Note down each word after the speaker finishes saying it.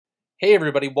Hey,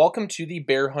 everybody, welcome to the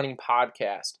Bear Hunting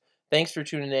Podcast. Thanks for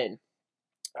tuning in.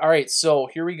 All right, so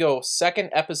here we go.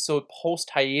 Second episode post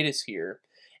hiatus here.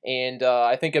 And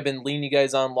I think I've been leading you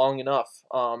guys on long enough.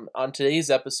 On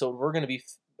today's episode, we're going to be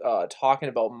talking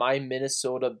about my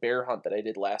Minnesota bear hunt that I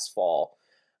did last fall.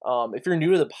 If you're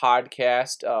new to the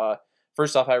podcast,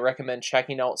 first off, I recommend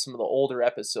checking out some of the older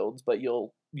episodes. But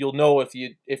you'll know if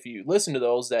you listen to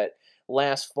those that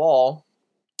last fall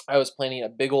I was planning a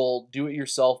big old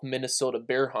do-it-yourself Minnesota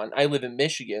bear hunt. I live in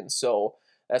Michigan, so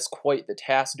that's quite the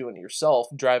task doing it yourself,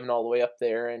 driving all the way up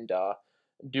there and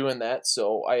doing that.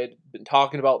 So I had been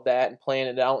talking about that and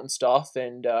planning it out and stuff,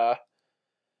 and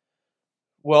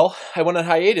well, I went on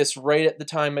hiatus right at the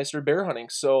time I started bear hunting.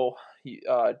 So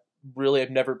really, I've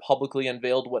never publicly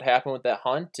unveiled what happened with that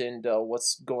hunt and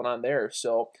what's going on there.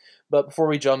 So, but before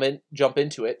we jump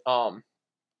into it,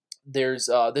 there's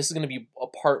this is going to be a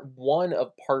part one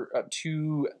of part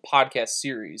two podcast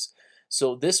series.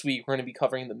 So this week we're going to be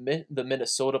covering the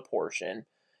Minnesota portion,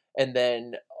 and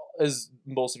then as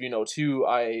most of you know too,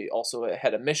 I also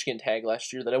had a Michigan tag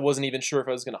last year that I wasn't even sure if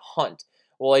I was going to hunt.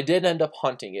 Well, I did end up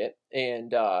hunting it,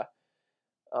 and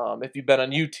if you've been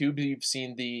on YouTube, you've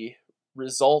seen the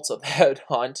results of that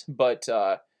hunt. But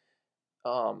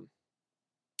um,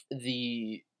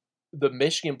 the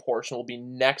Michigan portion will be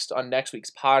next on next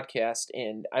week's podcast,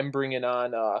 and I'm bringing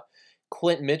on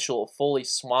Clint Mitchell of Foley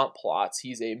Swamp Plots.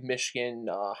 He's a Michigan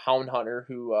hound hunter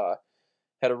who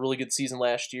had a really good season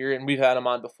last year, and we've had him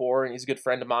on before, and he's a good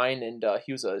friend of mine, and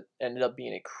he was ended up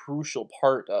being a crucial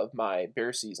part of my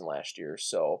bear season last year.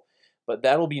 So, but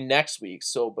that'll be next week.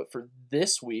 So, but for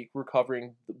this week, we're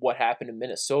covering what happened in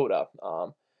Minnesota.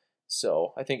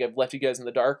 So I think I've left you guys in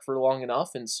the dark for long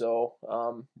enough, and so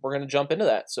we're gonna jump into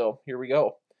that. So here we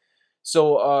go.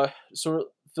 So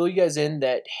fill you guys in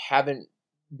that haven't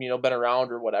been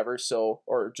around or whatever. So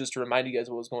or just to remind you guys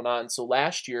what was going on. So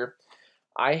last year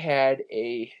I had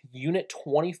a Unit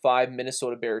 25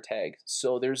 Minnesota bear tag.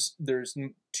 So there's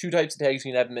two types of tags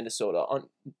you can have in Minnesota.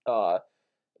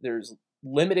 There's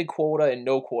limited quota and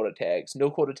no quota tags. No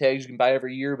quota tags you can buy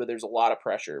every year, but there's a lot of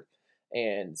pressure,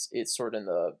 and it's sort of in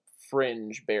the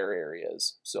fringe bear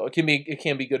areas. So it can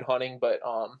be good hunting, but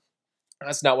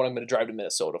that's not what I'm going to drive to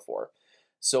Minnesota for.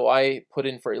 So I put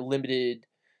in for a limited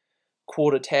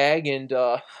quota tag, and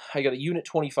I got a Unit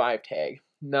 25 tag.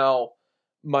 Now,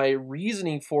 my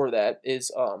reasoning for that is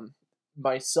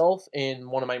myself and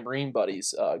one of my Marine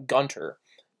buddies, Gunter.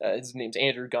 His name's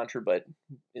Andrew Gunter, but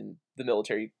in the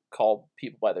military, call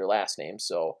people by their last name.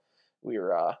 So we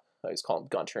were, I always call him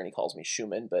Gunter, and he calls me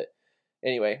Schumann. But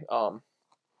anyway,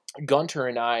 Gunter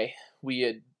and I, we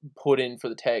had put in for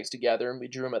the tags together, and we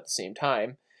drew them at the same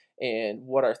time. And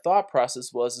what our thought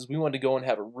process was is we wanted to go and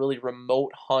have a really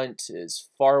remote hunt as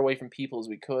far away from people as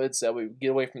we could, so that we would get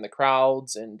away from the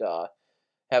crowds and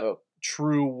have a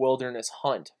true wilderness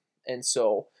hunt. And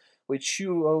so we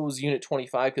chose Unit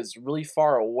 25 because it's really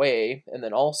far away, and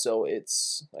then also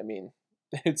I mean,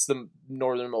 it's the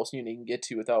northernmost unit you can get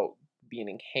to without being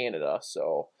in Canada.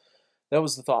 So that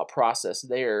was the thought process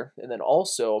there. And then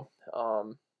also,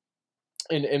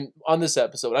 and on this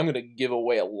episode, I'm going to give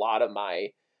away a lot of my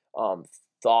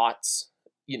thoughts,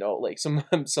 like some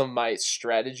of my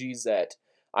strategies that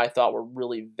I thought were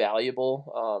really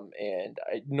valuable. And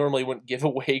I normally wouldn't give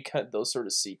away kind of those sort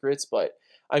of secrets, but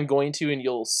I'm going to, and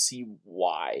you'll see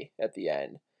why at the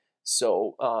end.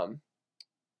 So,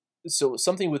 so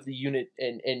something with the unit,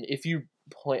 and if you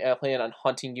plan on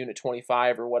hunting Unit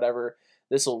 25 or whatever,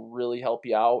 this will really help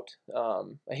you out.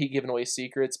 I hate giving away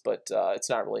secrets, but it's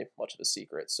not really much of a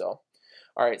secret. So,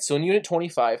 all right. So in Unit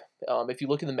 25, if you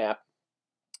look at the map,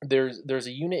 there's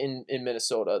a unit in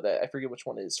Minnesota that I forget which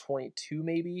one it is, 22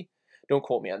 maybe. Don't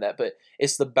quote me on that, but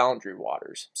it's the Boundary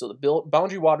Waters. So the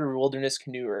Boundary Water Wilderness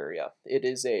Canoe Area. It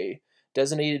is a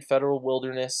designated federal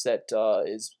wilderness that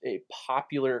is a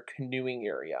popular canoeing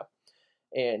area.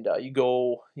 And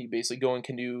you basically go in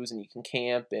canoes and you can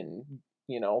camp and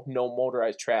no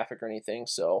motorized traffic or anything.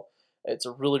 So it's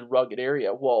a really rugged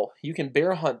area. Well, you can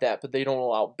bear hunt that, but they don't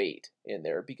allow bait in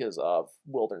there because of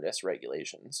wilderness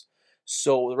regulations.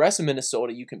 So the rest of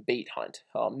Minnesota, you can bait hunt.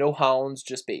 No hounds,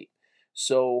 just bait.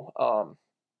 So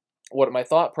what my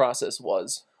thought process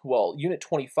was, well, Unit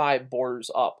 25 borders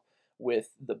up with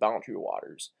the Boundary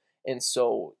Waters. And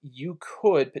so you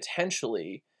could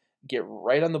potentially get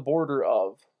right on the border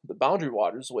of the Boundary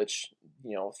Waters, which,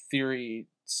 theory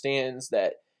stands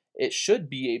that it should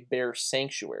be a bear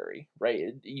sanctuary,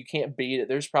 right? You can't bait it.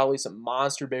 There's probably some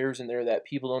monster bears in there that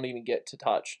people don't even get to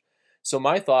touch. So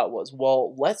my thought was,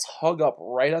 well, let's hug up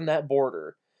right on that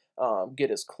border,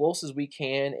 get as close as we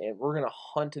can, and we're gonna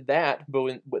hunt that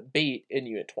with bait in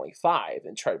Unit 25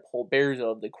 and try to pull bears out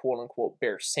of the quote unquote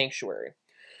bear sanctuary.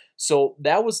 So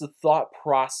that was the thought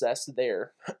process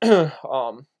there.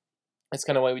 That's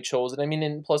kind of why we chose it. I mean,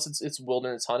 and plus it's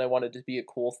wilderness hunt. I wanted it to be a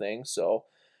cool thing. So,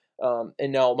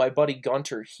 and now my buddy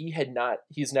Gunter,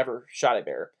 he's never shot a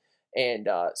bear, and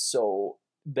so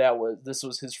this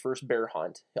was his first bear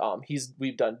hunt.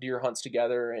 We've done deer hunts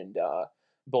together, and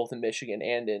both in Michigan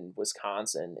and in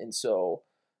Wisconsin, and so.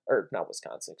 Or not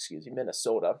Wisconsin, excuse me,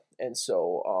 Minnesota, and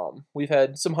so we've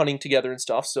had some hunting together and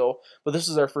stuff. So, but this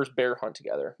is our first bear hunt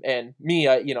together, and me,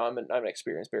 I'm an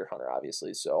experienced bear hunter,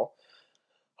 obviously. So,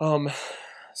 um,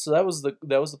 so that was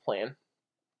the plan,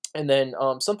 and then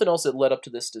something else that led up to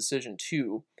this decision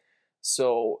too.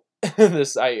 So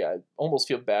this I almost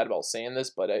feel bad about saying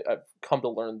this, but I've come to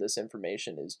learn this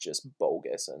information is just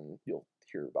bogus, and you'll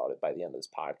hear about it by the end of this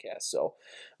podcast. So,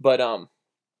 but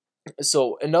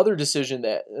so another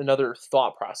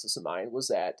thought process of mine was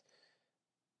that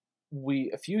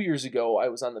a few years ago I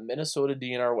was on the Minnesota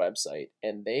DNR website,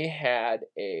 and they had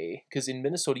because in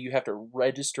Minnesota you have to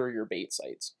register your bait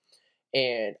sites,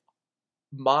 and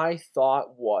my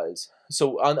thought was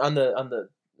so on the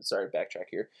sorry, backtrack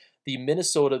here. The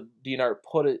Minnesota DNR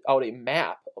out a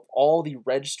map of all the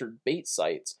registered bait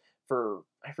sites for,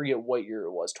 I forget what year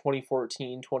it was,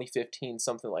 2014, 2015,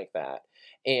 something like that.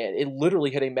 And it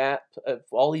literally had a map of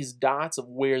all these dots of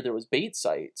where there was bait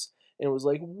sites. And it was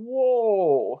like,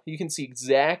 whoa, you can see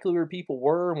exactly where people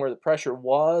were and where the pressure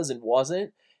was and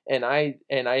wasn't. And I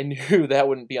knew that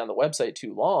wouldn't be on the website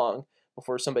too long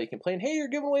before somebody complained, "Hey, you're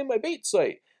giving away my bait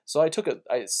site." So I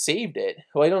saved it.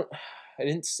 Well, I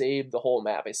didn't save the whole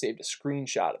map. I saved a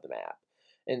screenshot of the map,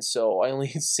 and so I only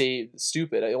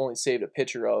I only saved a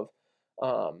picture of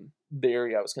the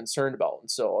area I was concerned about. And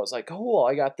so I was like, "Oh, well,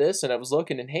 I got this," and I was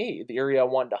looking, and hey, the area I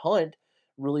wanted to hunt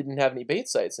really didn't have any bait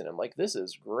sites in it. I'm like, "This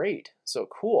is great, so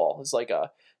cool." It's like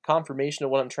a confirmation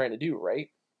of what I'm trying to do, right?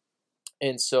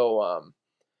 And so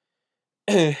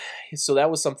so that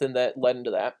was something that led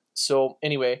into that. So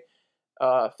anyway,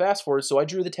 fast forward. So I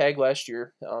drew the tag last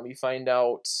year. You find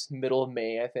out middle of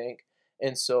May, I think.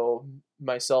 And so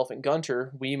myself and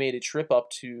Gunter, we made a trip up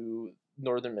to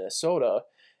northern Minnesota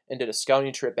and did a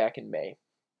scouting trip back in May.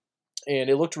 And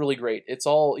it looked really great. It's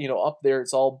all, up there,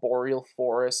 it's all boreal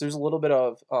forest. There's a little bit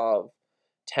of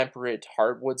temperate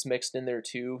hardwoods mixed in there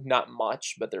too. Not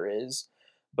much, but there is.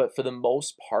 But for the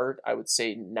most part, I would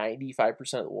say 95%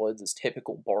 of the woods is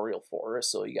typical boreal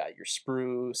forest. So you got your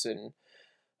spruce and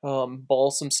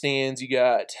balsam stands. You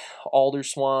got alder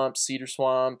swamps, cedar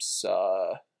swamps,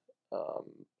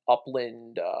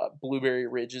 upland blueberry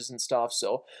ridges and stuff.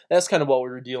 So that's kind of what we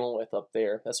were dealing with up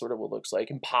there. That's sort of what it looks like.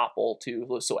 And popple too,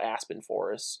 so aspen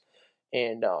forests,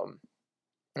 and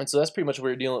so that's pretty much what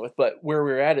we were dealing with. But where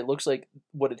we were at, it looks like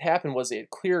what had happened was they had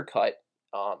clear cut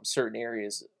certain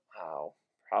areas,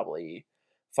 probably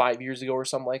 5 years ago or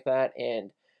something like that,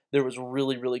 and there was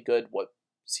really really good what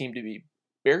seemed to be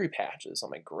berry patches.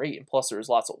 I'm like, great, and plus there was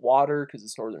lots of water because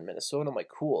it's northern Minnesota. I'm like,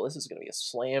 cool, this is gonna be a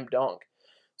slam dunk.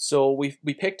 So we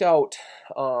picked out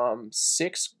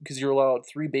six, because you're allowed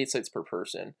 3 bait sites per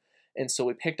person, and so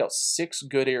we picked out 6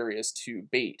 good areas to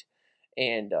bait,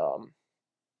 and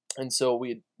so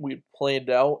we planned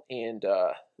it out, and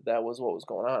that was what was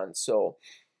going on. So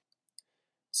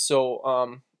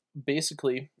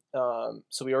basically,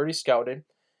 so we already scouted,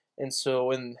 and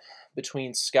so in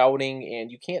between scouting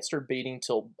and you can't start baiting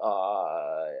till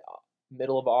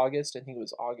middle of August. I think it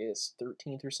was August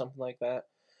 13th or something like that.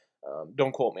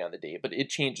 Don't quote me on the date, but it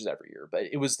changes every year. But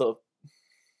it was the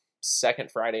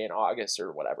second Friday in August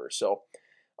or whatever. So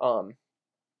um,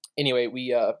 anyway,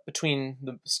 we between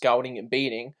the scouting and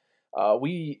baiting,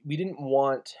 we didn't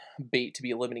want bait to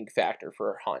be a limiting factor for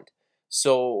our hunt.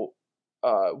 So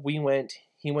he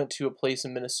went to a place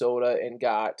in Minnesota and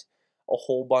got a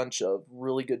whole bunch of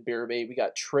really good bear bait. We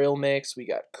got trail mix, we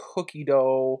got cookie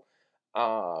dough,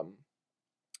 um,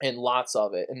 and lots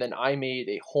of it. And then I made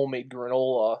a homemade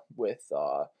granola with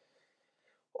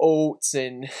oats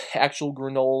and actual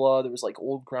granola. There was like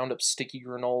old ground up sticky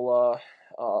granola,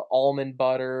 almond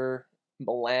butter,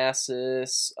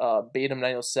 molasses, Beta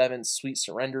 907 sweet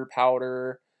surrender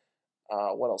powder.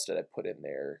 What else did I put in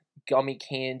there? Gummy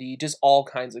candy, just all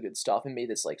kinds of good stuff, and made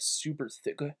this like super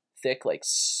thick like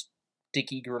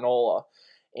sticky granola,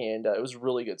 and it was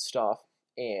really good stuff.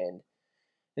 And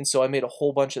so I made a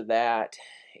whole bunch of that,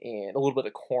 and a little bit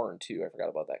of corn too. I forgot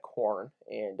about that corn,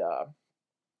 and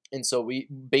so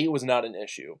bait was not an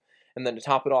issue. And then to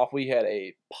top it off, we had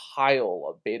a pile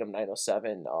of Beta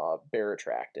 907 bear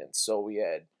attractants. So we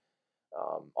had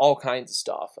all kinds of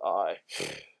stuff.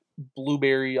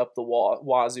 blueberry up the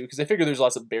wazoo, because I figure there's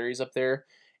lots of berries up there,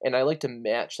 and I like to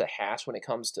match the hash when it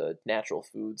comes to natural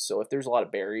foods. So if there's a lot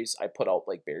of berries, I put out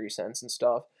like berry scents and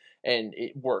stuff, and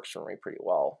it works for me pretty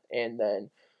well. And then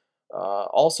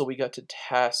also we got to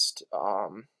test.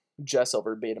 Jess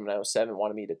over at Beta 907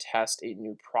 wanted me to test a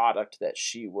new product that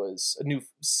a new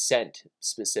scent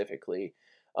specifically.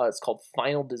 It's called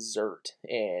Final Dessert,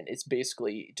 and it's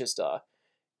basically just a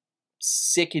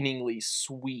sickeningly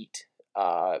sweet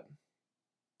uh,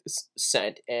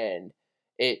 scent, and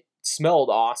it smelled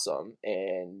awesome.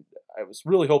 And I was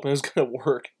really hoping it was gonna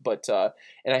work, but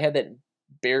and I had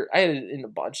I had it in a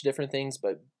bunch of different things,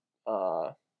 but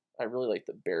I really like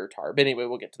the bear tar. But anyway,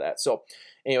 we'll get to that. So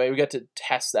anyway, we got to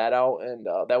test that out, and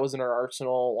that was in our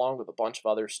arsenal along with a bunch of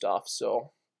other stuff.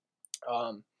 So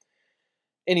um,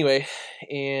 anyway,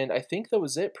 and I think that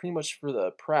was it pretty much for the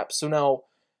prep. So now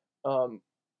um,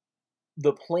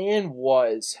 the plan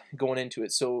was going into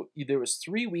it. So there was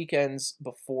 3 weekends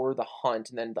before the hunt,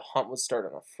 and then the hunt would start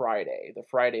on a Friday, the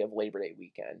Friday of Labor Day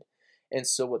weekend. And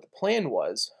so what the plan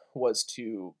was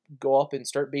to go up and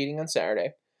start baiting on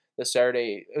Saturday. The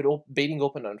Saturday baiting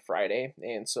opened on Friday,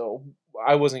 and so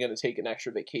I wasn't going to take an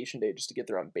extra vacation day just to get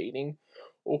there on baiting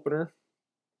opener.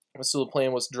 So the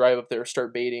plan was to drive up there,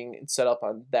 start baiting, and set up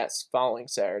on that following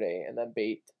Saturday, and then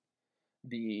bait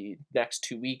the next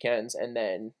 2 weekends, and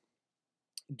then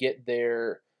get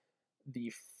there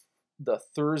the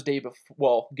Thursday before.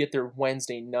 Well, get there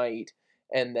Wednesday night,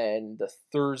 and then the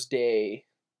Thursday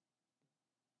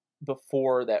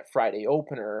before that Friday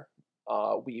opener,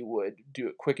 we would do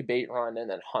a quick bait run and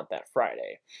then hunt that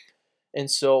Friday. And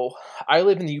so I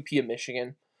live in the UP of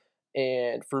Michigan,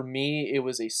 and for me, it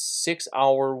was a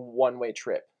 6-hour one-way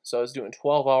trip. So I was doing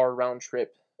 12-hour round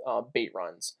trip bait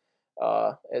runs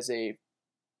as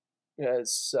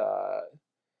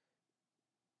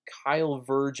Kyle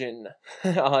Virgin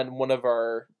on one of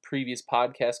our previous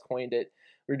podcasts coined it.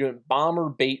 We were doing bomber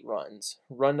bait runs,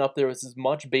 running up there with as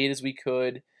much bait as we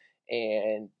could,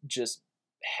 and just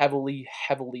heavily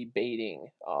baiting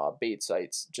bait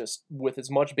sites, just with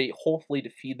as much bait, hopefully to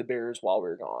feed the bears while we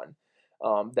were gone.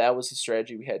 That was the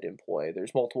strategy we had to employ.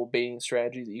 There's multiple baiting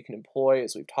strategies that you can employ,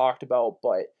 as we've talked about,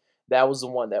 but that was the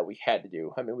one that we had to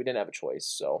do. I mean, we didn't have a choice.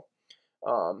 So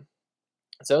that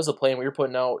was the plan.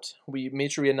 We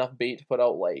made sure we had enough bait to put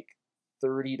out like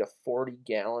 30 to 40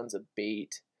 gallons of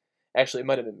bait. Actually, it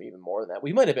might have been even more than that.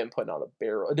 We might have been putting out a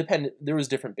barrel. It depended. There was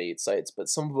different bait sites, but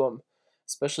some of them,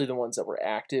 especially the ones that were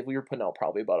active, we were putting out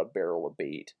probably about a barrel of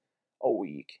bait a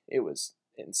week. It was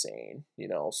insane,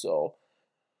 So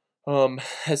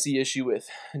that's the issue with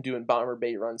doing bomber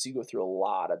bait runs. You go through a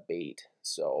lot of bait,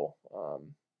 so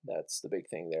that's the big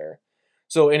thing there.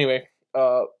 So anyway,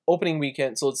 opening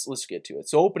weekend. So let's get to it.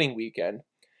 So opening weekend,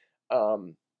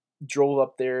 drove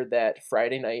up there that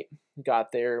Friday night.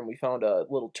 Got there and we found a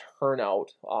little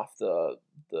turnout off the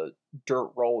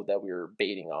dirt road that we were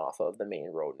baiting off of, the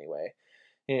main road anyway.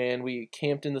 And we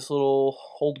camped in this little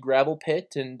old gravel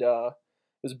pit, and it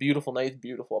was a beautiful night.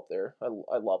 Beautiful up there.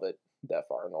 I love it that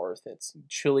far north. It's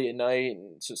chilly at night,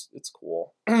 and it's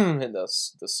cool, and the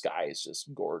sky is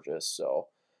just gorgeous. So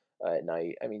at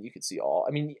night, I mean, you could see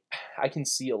I can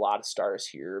see a lot of stars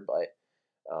here, but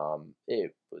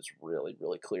it was really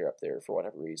clear up there for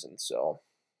whatever reason. So,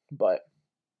 but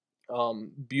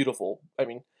beautiful. I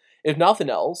mean, if nothing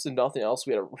else,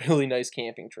 we had a really nice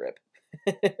camping trip.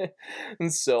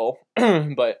 And so,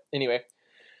 but anyway,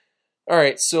 all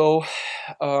right. So,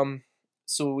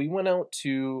 so we went out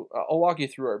to. I'll walk you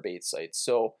through our bait sites.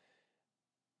 So,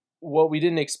 what we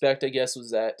didn't expect, I guess,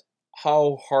 was that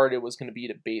how hard it was going to be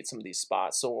to bait some of these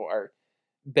spots. So,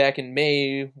 back in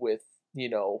May, with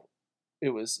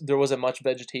there wasn't much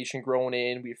vegetation growing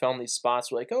in. We found these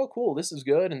spots. We're like, oh, cool, this is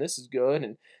good, and this is good,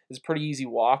 and it's pretty easy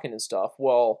walking and stuff.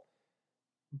 Well,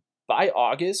 by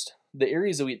August, the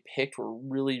areas that we'd picked were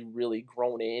really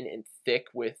grown in and thick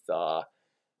with. I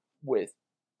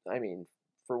mean,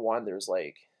 for one, there's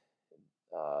like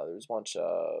there's a bunch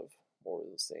of what were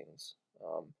those things?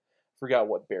 Forgot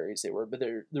what berries they were, but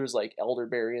there's like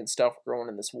elderberry and stuff growing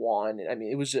in this one. And I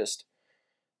mean, it was just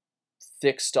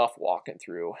thick stuff walking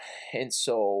through. And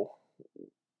so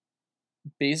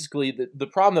basically the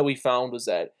problem that we found was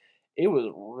that it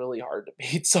was really hard to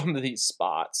bait some of these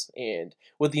spots, and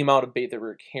with the amount of bait that we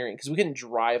were carrying, because we couldn't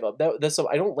drive up.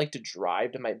 I don't like to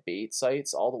drive to my bait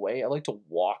sites all the way. I like to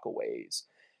walk a ways.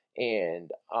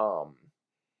 And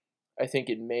I think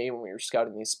in May when we were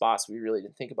scouting these spots, we really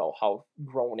didn't think about how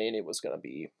grown in it was going to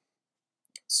be.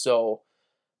 So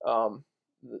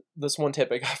this one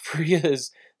tip I got for you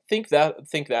is think that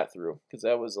through, because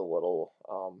that was a little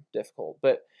difficult.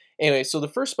 But anyway, so the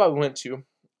first spot we went to,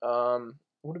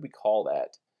 what did we call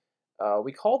that?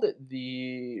 We called it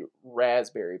the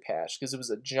raspberry patch because it was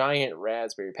a giant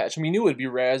raspberry patch, and we knew it'd be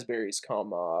raspberries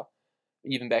come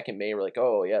even back in May. We're like,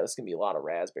 oh yeah, there's gonna be a lot of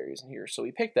raspberries in here. So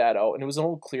we picked that out, and it was an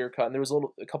old clear cut, and there was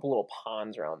a couple little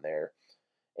ponds around there.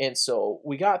 And so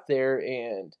we got there,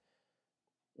 and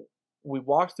we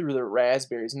walked through the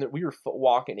raspberries, and we were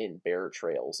walking in bear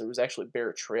trails. There was actually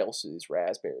bear trails to these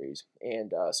raspberries,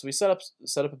 and so we set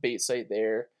up a bait site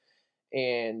there,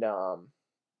 and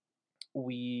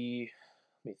we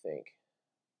let me think.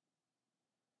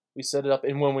 We set it up,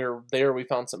 and when we were there, we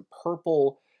found some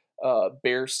purple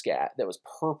bear scat that was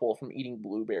purple from eating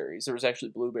blueberries. There was actually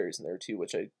blueberries in there too,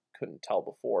 which I couldn't tell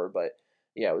before, but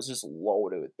yeah, it was just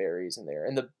loaded with berries in there,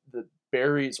 and the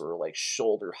berries were like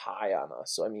shoulder high on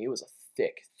us. So I mean, it was a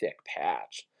thick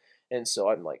patch, and so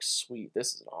I'm like, sweet,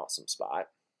 this is an awesome spot.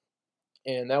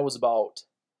 And that was about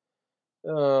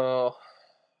uh,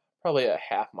 probably a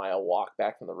half-mile walk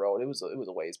back from the road. It was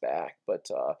a ways back, but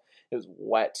it was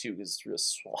wet too because it's through a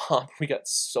swamp. We got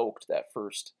soaked that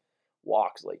first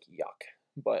walk, like yuck.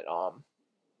 But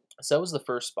so that was the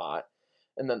first spot,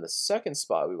 and then the second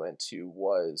spot we went to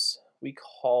was we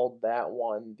called that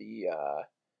one the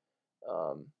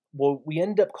well, we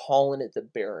ended up calling it the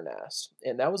Bear Nest,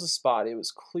 and that was a spot. It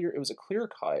was clear. It was a clear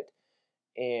cut,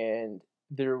 and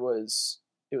there was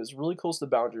it was really close to the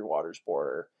Boundary Waters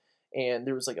border, and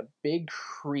there was like a big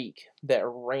creek that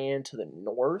ran to the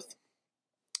north,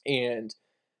 and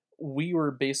we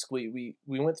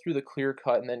went through the clear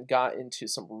cut and then got into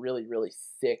some really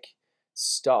thick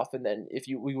stuff, and then if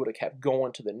you we would have kept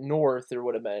going to the north, there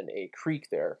would have been a creek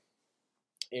there,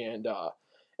 and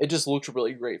it just looked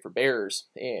really great for bears.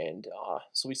 And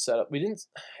so we set up. We didn't.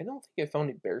 I don't think I found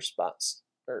any bear spots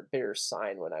or bear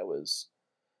sign when I was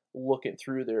looking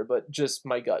through there, but just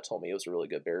my gut told me it was a really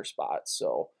good bear spot.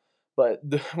 So, but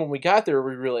when we got there,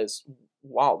 we realized,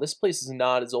 wow, this place is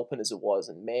not as open as it was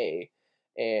in May,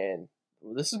 and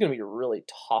this is going to be really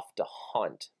tough to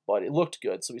hunt. But it looked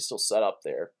good, so we still set up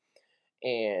there,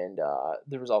 and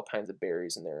there was all kinds of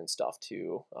berries in there and stuff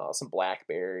too. Some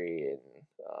blackberry, and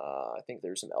I think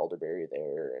there's some elderberry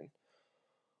there, and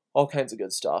all kinds of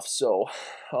good stuff. So,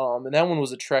 and that one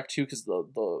was a trek too because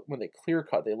the when they clear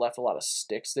cut, they left a lot of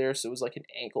sticks there, so it was like an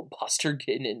ankle buster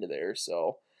getting into there.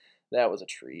 So that was a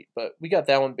treat. But we got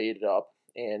that one baited up,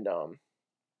 and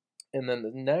then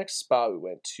the next spot we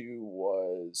went to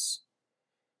was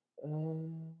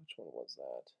which one was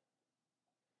that?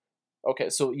 Okay,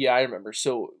 so yeah, I remember.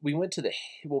 So we went to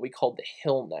what we called the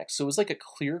hill next. So it was like a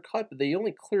clear cut, but they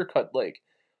only clear cut like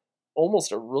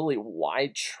almost a really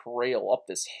wide trail up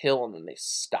this hill, and then they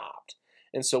stopped.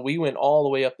 And so we went all the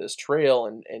way up this trail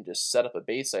and just set up a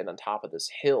bait site on top of this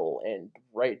hill, and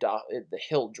right down the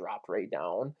hill dropped right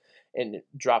down, and it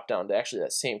dropped down to actually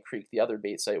that same creek the other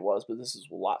bait site was, but this is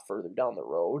a lot further down the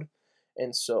road.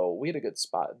 And so we had a good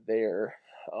spot there.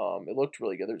 It looked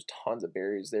really good. There's tons of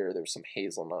berries there. There's some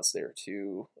hazelnuts there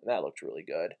too, and that looked really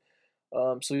good.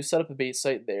 So we set up a bait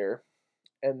site there,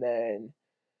 and then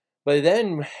by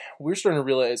then we're starting to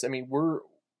realize. I mean,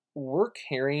 we're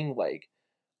carrying like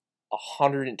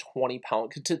 120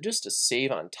 pounds to just to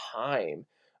save on time.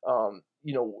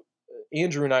 You know,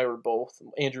 Andrew Gunter and I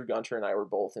were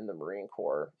both in the Marine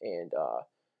Corps, and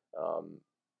um,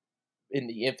 in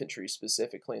the infantry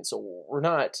specifically, and so we're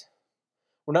not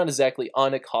exactly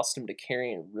unaccustomed to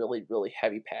carrying really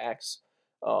heavy packs.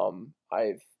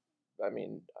 I've I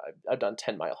mean, I've done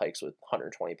 10-mile hikes with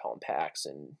 120-pound packs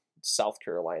in South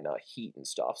Carolina heat and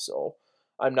stuff, so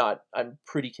I'm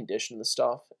pretty conditioned to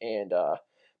stuff, and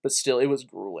but still, it was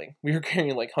grueling. We were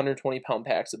carrying like 120-pound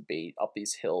packs of bait up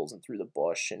these hills and through the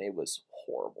bush, and it was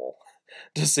horrible,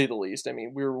 to say the least. I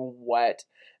mean, we were wet.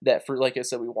 That for like I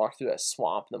said, we walked through that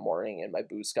swamp in the morning, and my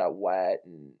boots got wet,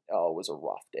 and oh, it was a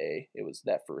rough day. It was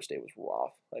that first day was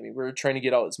rough. I mean, we were trying to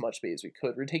get out as much bait as we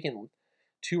could. We were taking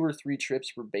 2 or 3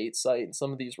 trips per bait site, and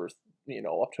some of these were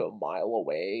up to a mile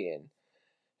away, and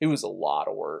it was a lot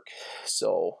of work.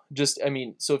 So just I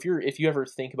mean, so if you ever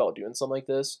think about doing something like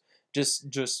this,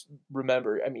 just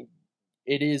remember, I mean,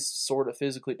 it is sort of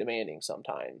physically demanding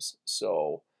sometimes.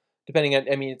 So depending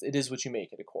on, I mean, it is what you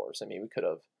make it, of course. I mean, we could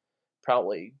have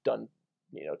probably done,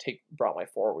 take brought my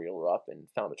four wheeler up and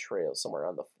found a trail somewhere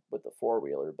on the with the four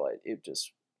wheeler, but it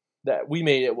just that we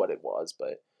made it what it was.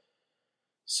 But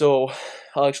so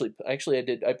I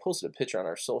posted a picture on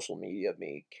our social media of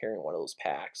me carrying one of those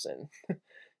packs, and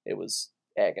it was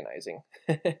agonizing.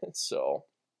 So,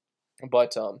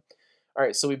 but all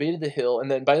right, so we baited the hill,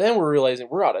 and then by then we're realizing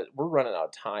we're running out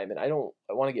of time, and I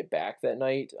want to get back that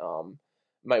night.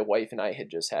 My wife and I had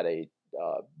just had a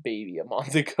baby a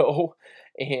month ago,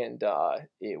 and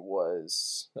it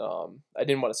was I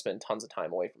didn't want to spend tons of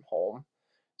time away from home,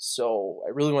 so I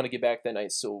really want to get back that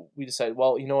night. So we decided,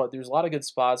 well, you know what? There's a lot of good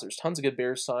spots. There's tons of good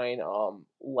bear sign.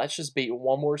 Let's just bait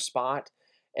one more spot,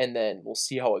 and then we'll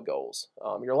see how it goes.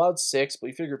 You're allowed six, but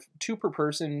we figured two per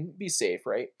person, be safe,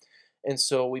 right? And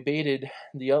so we baited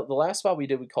the last spot we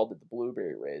did. We called it the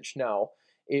Blueberry Ridge. Now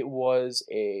it was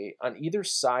a on either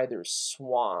side there's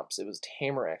swamps. It was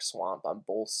tamarack swamp on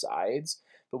both sides,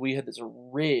 but we had this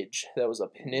ridge that was a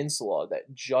peninsula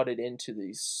that jutted into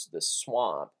this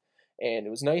swamp, and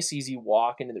it was nice, easy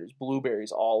walking. And there's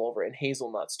blueberries all over, and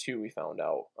hazelnuts too. We found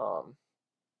out,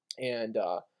 and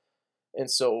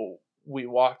so we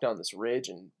walked down this ridge,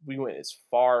 and we went as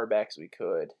far back as we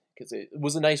could because it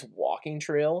was a nice walking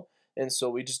trail, and so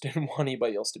we just didn't want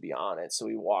anybody else to be on it. So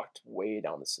we walked way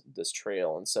down this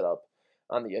trail and set up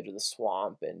on the edge of the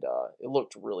swamp, and it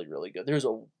looked really really good. There's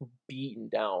a beaten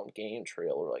down game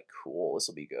trail. We're like, cool, this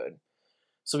will be good.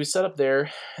 So we set up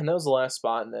there, and that was the last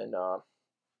spot, and then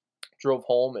drove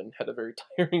home and had a very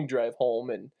tiring drive home,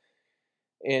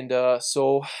 and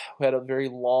so we had a very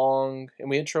long, and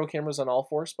we had trail cameras on all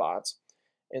four spots,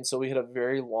 and so we had a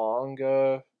very long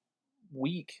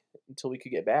week until we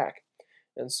could get back,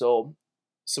 and so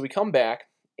we come back,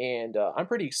 and I'm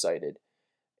pretty excited,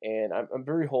 and I'm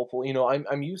very hopeful. You know,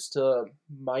 I'm used to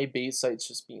my bait sites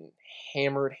just being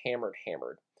hammered, hammered,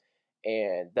 hammered,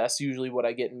 and that's usually what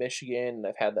I get in Michigan, and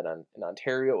I've had that in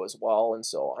Ontario as well, and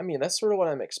so I mean that's sort of what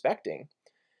I'm expecting.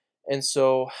 And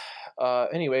so,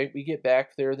 anyway, we get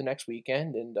back there the next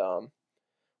weekend, and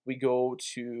we go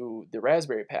to the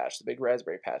raspberry patch, the big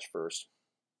raspberry patch first.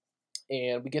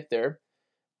 And we get there,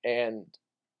 and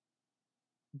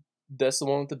that's the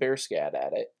one with the bear scat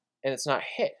at it, and it's not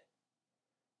hit.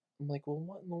 I'm like, well,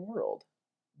 what in the world?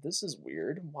 This is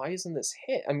weird. Why isn't this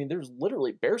hit? I mean, there's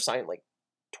literally bear sign like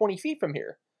 20 feet from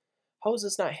here. How is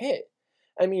this not hit?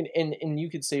 I mean, and you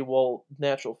could say, well,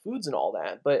 natural foods and all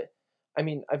that, but I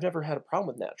mean, I've never had a problem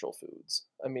with natural foods.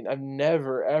 I mean, I've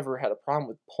never ever had a problem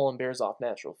with pulling bears off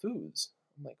natural foods.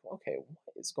 I'm like, okay,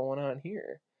 what is going on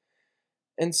here?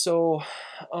 And so,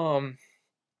 um,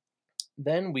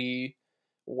 then we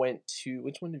went to,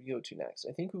 which one did we go to next?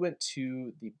 I think we went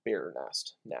to the bear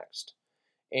nest next,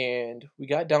 and we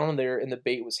got down there, and the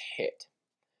bait was hit,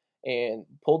 and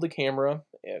pulled the camera,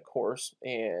 of course,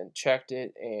 and checked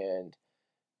it, and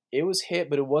it was hit,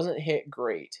 but it wasn't hit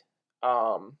great.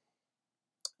 Um,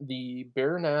 the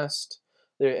bear nest,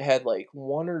 they had like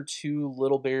one or two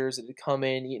little bears that had come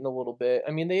in, eaten a little bit.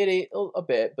 I mean, they had ate a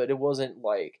bit, but it wasn't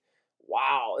like,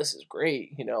 wow, this is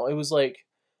great. You know, it was like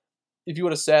if you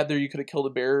would have sat there, you could have killed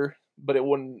a bear, but it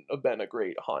wouldn't have been a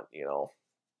great hunt. You know,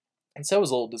 and so I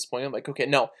was a little disappointed. I'm like, okay,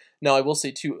 now I will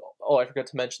say too. Oh, I forgot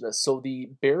to mention this. So the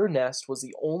bear nest was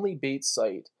the only bait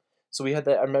site. So we had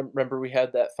that. I remember we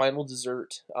had that final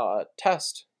dessert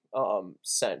test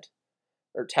scent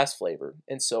or test flavor,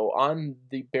 and so on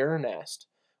the bear nest,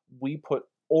 we put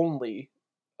only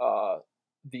uh,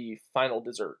 the final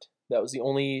dessert. That was the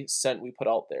only scent we put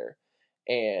out there,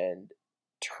 and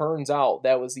turns out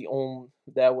that was the only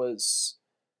that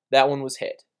one was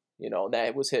hit. You know,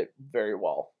 that was hit very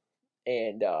well,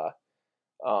 and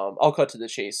I'll cut to the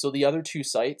chase. So the other two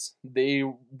sites,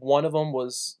 one of them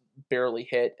was barely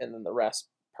hit, and then the rest,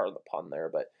 part of the pun there,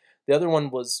 but the other one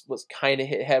was kind of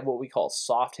hit, had what we call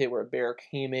soft hit, where a bear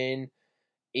came in,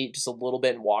 ate just a little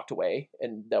bit, and walked away,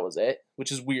 and that was it,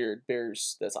 which is weird.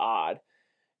 Bears, that's odd.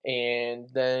 And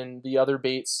then the other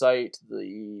bait site,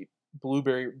 the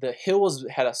hill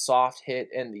had a soft hit,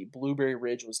 and the Blueberry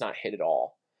Ridge was not hit at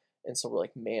all. And so we're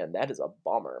like, man, that is a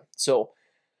bummer. So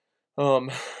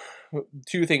um,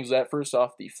 two things. That first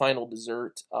off, the final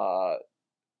dessert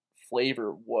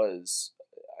flavor was,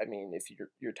 I mean, if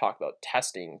you're talking about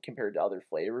testing compared to other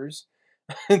flavors,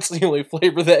 it's the only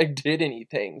flavor that did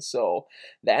anything. So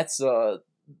that's a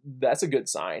good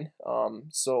sign.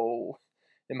 So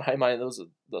in my mind, that was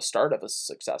the start of a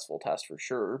successful test for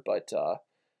sure. But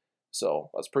so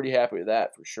I was pretty happy with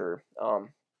that for sure.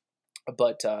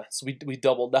 But so we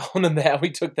doubled down on that.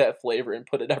 We took that flavor and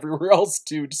put it everywhere else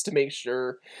too, just to make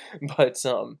sure. But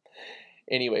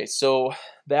anyway, so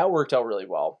that worked out really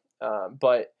well.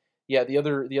 But yeah, the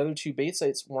other two bait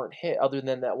sites weren't hit, other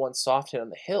than that one soft hit on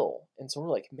the hill. And so we're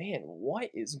like, man, what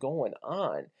is going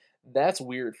on? That's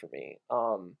weird for me.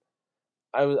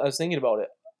 I was thinking about it.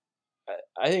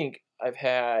 I think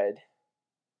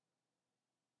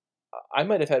I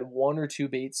might have had one or two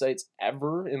bait sites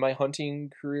ever in my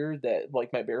hunting career, that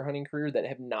like my bear hunting career, that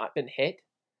have not been hit.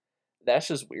 That's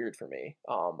just weird for me.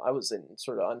 I was in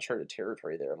sort of uncharted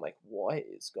territory there. I'm like, what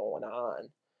is going on?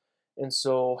 And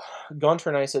so Gunter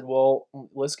and I said, well,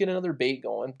 let's get another bait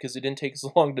going because it didn't take us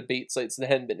long to bait sites that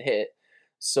hadn't been hit.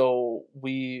 So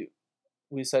we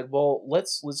said, well,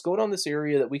 let's go down this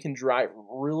area that we can drive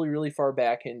really really far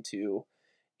back into,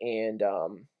 and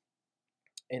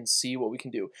see what we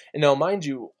can do. And now, mind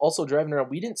you, also driving around,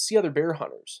 we didn't see other bear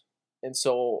hunters, and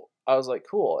so I was like,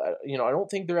 cool. I don't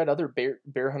think they're at other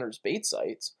bear hunters bait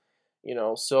sites,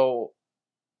 So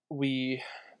we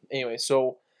anyway,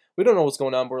 so we don't know what's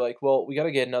going on. But we're like, well, we got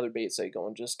to get another bait site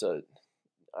going.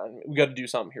 We got to do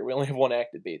something here. We only have one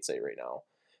active bait site right now.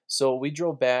 So we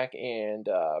drove back and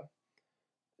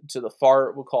to the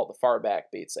far, we'll call it the far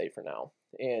back bait site for now.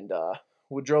 And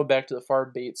we drove back to the far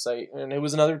bait site, and it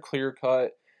was another clear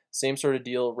cut, same sort of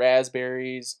deal,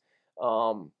 raspberries,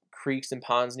 creeks and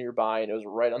ponds nearby, and it was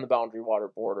right on the boundary water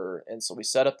border. And so we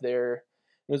set up there.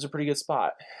 It was a pretty good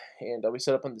spot, and we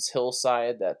set up on this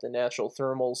hillside that the natural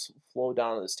thermals flow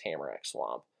down to this tamarack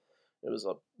swamp. It was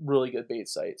a really good bait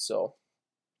site, so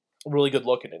really good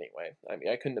looking anyway. I mean,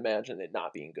 I couldn't imagine it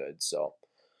not being good. So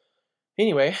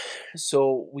anyway,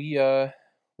 so we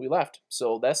left.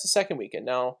 So that's the second weekend.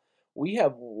 Now we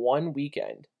have one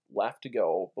weekend left to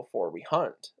go before we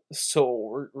hunt.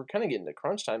 So we're kind of getting to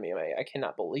crunch time. I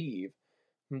cannot believe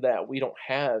that we don't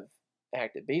have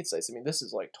active bait sites. I mean, this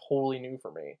is like totally new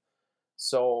for me.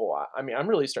 So I mean, I'm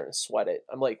really starting to sweat it.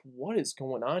 I'm like, what is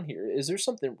going on here? Is there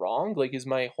something wrong? Like, is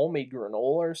my homemade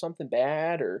granola or something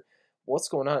bad, or what's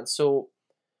going on? So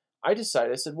I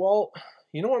decided. I said, well,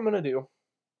 you know what I'm gonna do?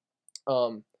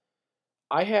 Um,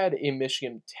 I had a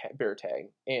Michigan bear tag,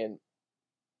 and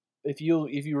if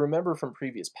you remember from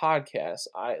previous podcasts,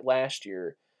 I last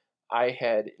year I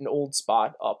had an old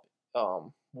spot up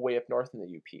way up north in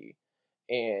the UP,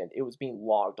 and it was being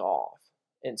logged off.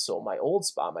 And so my old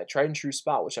spot, my tried and true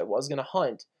spot, which I was gonna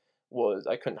hunt, was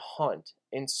I couldn't hunt.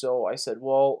 And so I said,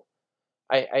 well,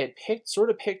 I had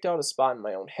picked out a spot in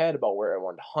my own head about where I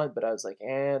wanted to hunt, but I was like,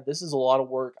 this is a lot of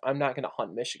work. I'm not gonna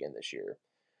hunt Michigan this year.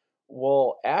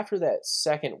 Well, after that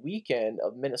second weekend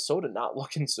of Minnesota not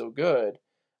looking so good,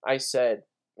 I said,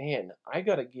 man, I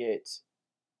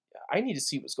need to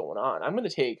see what's going on. I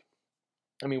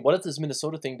mean, what if this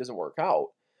Minnesota thing doesn't work out?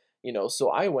 So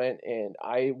I went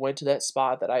to that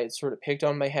spot that I had sort of picked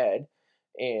on my head,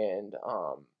 and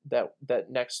that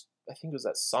next, I think it was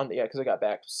that Sunday, yeah, because I got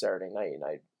back Saturday night and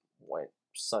I went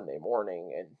Sunday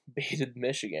morning and baited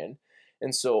Michigan,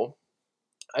 and so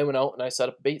I went out and I set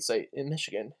up a bait site in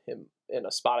Michigan in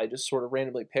a spot I just sort of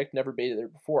randomly picked, never baited there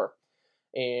before,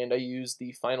 and I used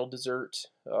the Final Dessert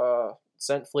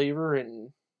scent flavor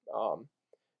and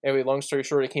anyway, long story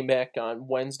short, I came back on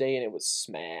Wednesday and it was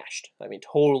smashed. I mean,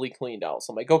 totally cleaned out.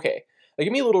 So I'm like, okay. Like,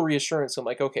 give me a little reassurance. I'm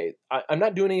like, okay, I'm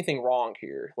not doing anything wrong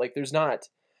here. Like, there's not,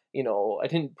 I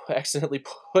didn't accidentally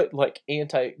put like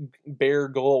anti bear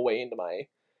go away into my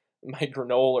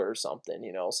granola or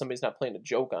something. Somebody's not playing a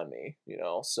joke on me.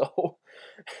 So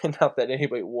not that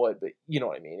anybody would, but you know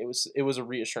what I mean. It was a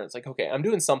reassurance. Like, okay, I'm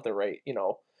doing something right.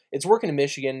 It's working in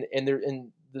Michigan, and they're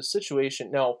in the situation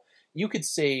now. You could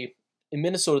say in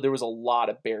Minnesota there was a lot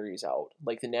of berries out.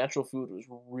 Like the natural food was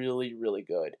really really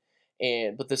good,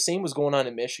 but the same was going on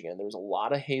in Michigan. There was a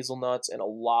lot of hazelnuts and a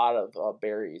lot of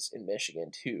berries in Michigan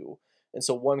too. And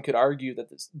so one could argue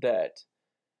that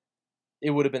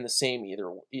it would have been the same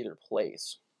either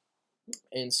place.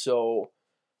 And so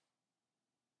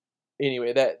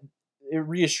anyway, that it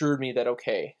reassured me that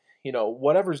okay,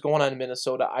 whatever's going on in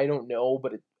Minnesota, I don't know,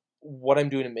 but what I'm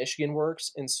doing in Michigan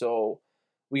works, and so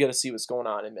we got to see what's going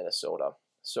on in Minnesota.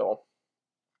 So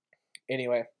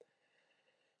anyway,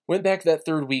 went back that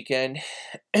third weekend,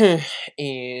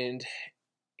 and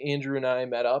Andrew and I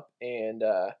met up, and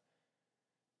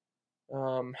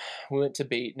we went to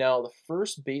bait. Now, the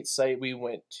first bait site we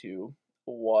went to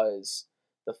was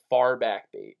the far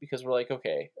back bait because we're like,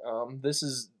 okay,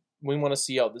 we want to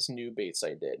see how this new bait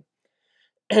site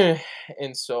did.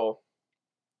 And so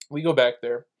we go back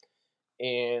there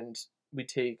and we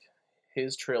take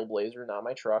his Trailblazer, not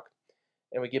my truck,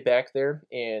 and we get back there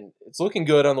and it's looking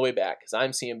good on the way back because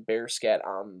I'm seeing bear scat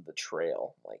on the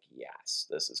trail. I'm like, yes,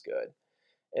 this is good.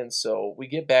 And so we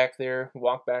get back there, we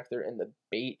walk back there, and the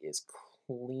bait is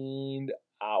cleaned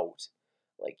out.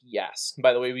 Like, yes.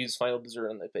 By the way, we use Final Dessert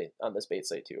on this bait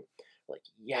site too. Like,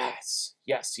 yes,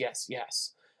 yes, yes,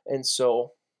 yes. And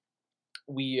so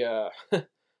we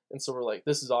and so we're like,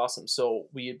 this is awesome. So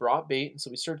we had brought bait, and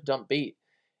so we start to dump bait,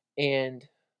 and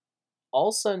all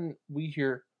of a sudden we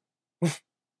hear,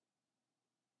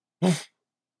 and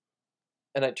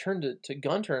I turn to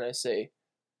Gunter and I say,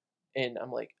 and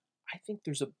I'm like, I think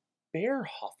there's a bear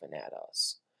huffing at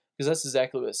us because that's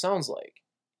exactly what it sounds like.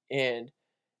 And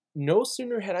no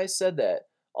sooner had I said that,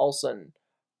 all of a sudden,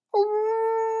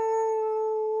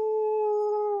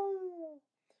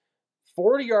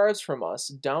 40 yards from us,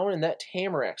 down in that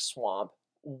tamarack swamp,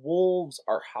 wolves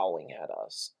are howling at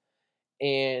us.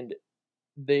 And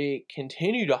they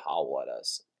continue to howl at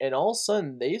us. And all of a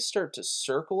sudden, they start to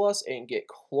circle us and get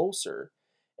closer.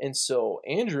 And so,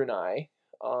 Andrew and I,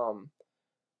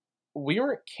 we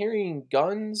weren't carrying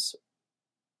guns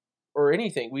or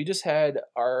anything. We just had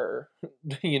our,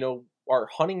 our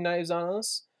hunting knives on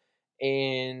us.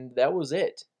 And that was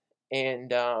it.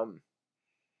 And that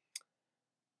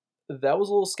was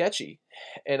a little sketchy.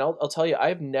 And I'll tell you,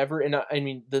 I've never, and I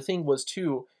mean, the thing was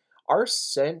too, our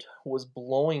scent was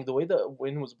blowing, the way the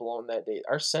wind was blowing that day,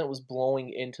 our scent was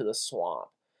blowing into the swamp.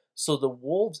 So the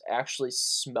wolves actually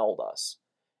smelled us.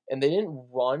 And they didn't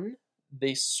run,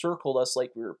 they circled us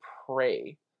like we were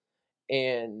prey.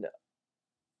 And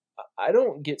I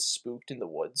don't get spooked in the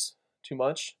woods too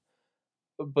much,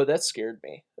 but that scared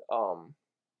me.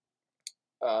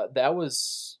 That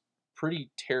was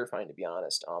pretty terrifying, to be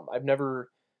honest. I've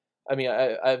never, I mean,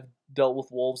 I've dealt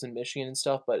with wolves in Michigan and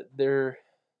stuff, but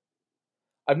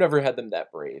I've never had them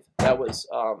that brave. That was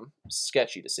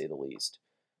sketchy to say the least.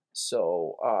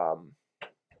 So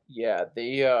yeah,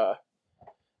 that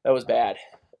was bad,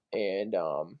 and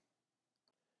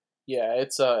yeah,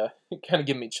 it's it kind of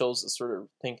giving me chills to sort of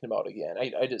thinking about it again.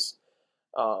 I just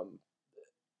um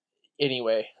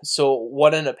anyway. So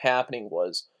what ended up happening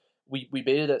was we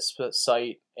baited at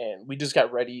site, and we just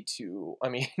got ready to, I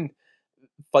mean,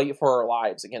 fight for our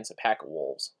lives against a pack of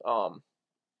wolves.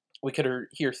 We could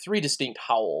hear three distinct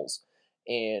howls,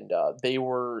 and they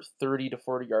were 30 to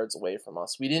 40 yards away from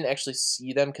us. We didn't actually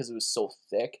see them because it was so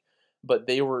thick, but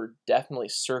they were definitely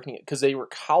circling it because they were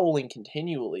howling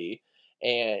continually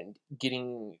and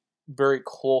getting very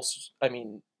close. I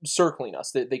mean, circling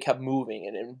us. They kept moving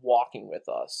and walking with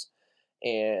us,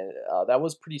 and that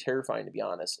was pretty terrifying, to be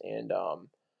honest. And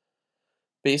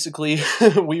basically,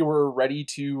 we were ready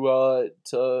to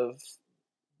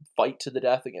fight to the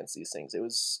death against these things. It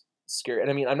was scary.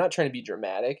 And I mean, I'm not trying to be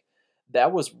dramatic.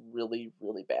 That was really,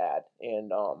 really bad.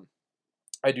 And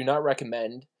I do not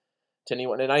recommend to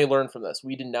anyone, and I learned from this,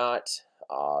 we did not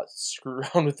screw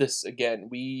around with this again.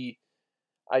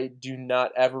 I do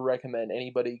not ever recommend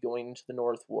anybody going into the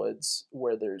North Woods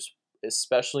where there's,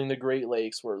 especially in the Great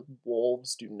Lakes, where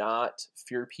wolves do not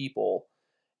fear people,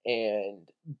 and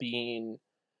being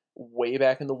way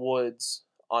back in the woods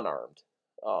unarmed.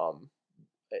 Um,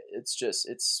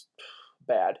 it's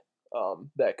bad.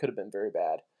 That could have been very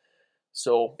bad.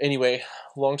 So anyway,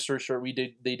 long story short,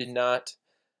 they did not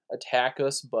attack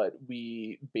us, but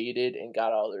we baited and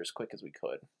got out of there as quick as we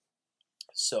could.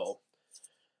 So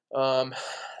um,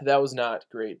 that was not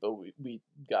great, but we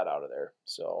got out of there.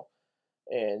 So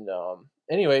and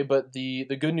anyway, but the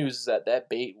good news is that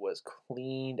bait was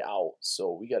cleaned out,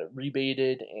 so we got it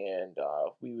rebaited, and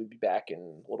we would be back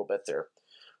in a little bit there.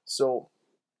 So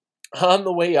on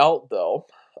the way out, though,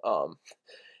 um,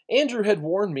 Andrew had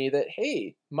warned me that,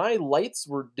 hey, my lights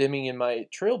were dimming in my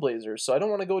Trailblazer, so I don't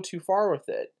want to go too far with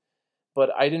it. But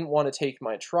I didn't want to take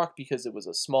my truck because it was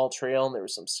a small trail and there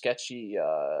was some sketchy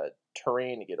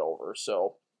terrain to get over.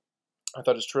 So I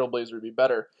thought his Trailblazer would be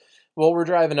better. Well, we're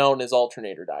driving out and his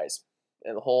alternator dies,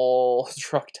 and the whole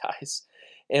truck dies.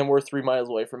 And we're 3 miles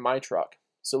away from my truck.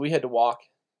 So we had to walk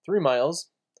 3 miles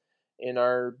in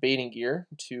our baiting gear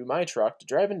to my truck to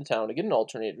drive into town to get an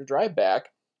alternator, drive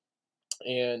back,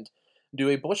 and do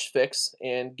a bush fix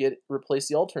and replace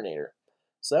the alternator.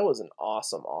 So that was an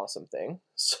awesome thing.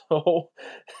 So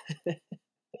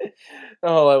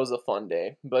oh, that was a fun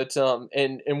day. But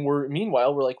and we're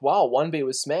meanwhile we're like, wow, one bait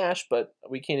was smashed, but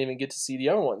we can't even get to see the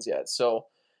other ones yet. So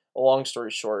a long story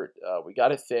short, we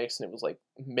got it fixed, and it was like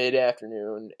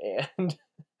mid-afternoon, and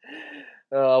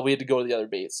we had to go to the other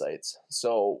bait sites.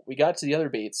 So we got to the other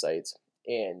bait sites,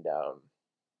 and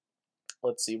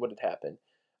let's see what had happened.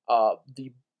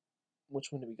 The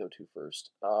Which one did we go to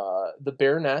first? The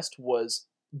bear nest was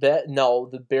that no,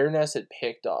 the bear nest had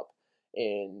picked up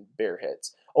in bear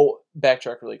hits. Oh,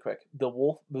 backtrack really quick. The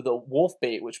wolf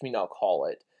bait, which we now call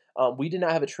it, we did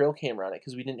not have a trail camera on it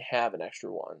because we didn't have an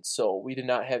extra one. So we did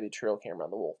not have a trail camera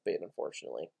on the wolf bait,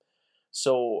 unfortunately.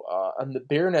 So on the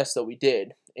bear nest that we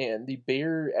did, and the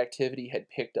bear activity had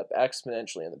picked up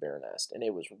exponentially on the bear nest, and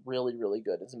it was really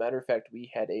good. As a matter of fact,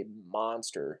 we had a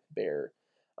monster bear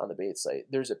on the bait site.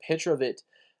 There's a picture of it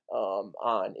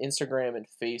on Instagram and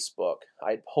Facebook.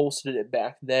 I posted it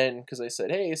back then because I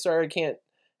said, "Hey, sorry,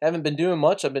 haven't been doing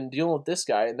much. I've been dealing with this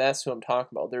guy," and that's who I'm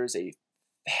talking about. There's a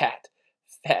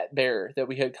fat bear that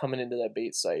we had coming into that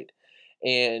bait site,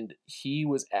 and he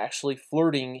was actually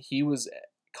flirting. He was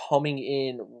coming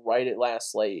in right at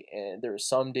last light, and there were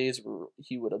some days where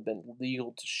he would have been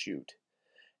legal to shoot.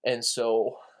 And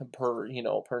so per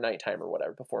nighttime or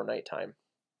whatever, before nighttime.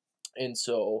 And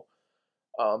so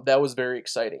that was very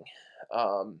exciting.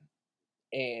 Um,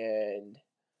 and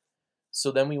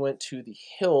so then we went to the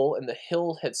hill, and the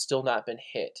hill had still not been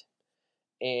hit.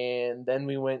 And then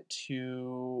we went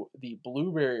to the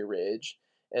Blueberry Ridge,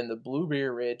 and the Blueberry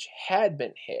Ridge had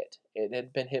been hit. It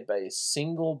had been hit by a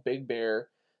single big bear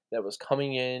that was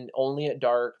coming in only at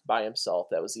dark by himself.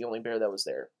 That was the only bear that was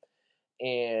there.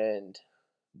 And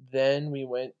then we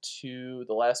went to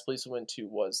the last place we went to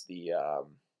was the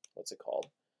what's it called?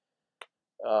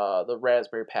 The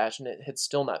Raspberry Patch, and it had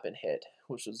still not been hit,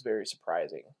 which was very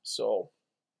surprising. So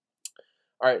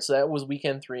all right, so that was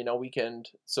weekend 3.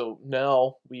 So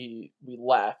now we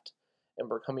left, and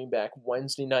we're coming back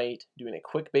Wednesday night, doing a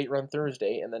quick bait run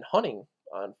Thursday, and then hunting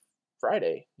on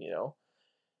Friday.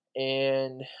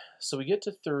 And so we get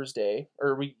to Thursday,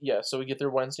 so we get there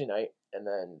Wednesday night, and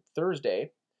then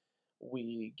Thursday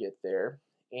we get there,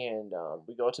 and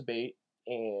we go to bait,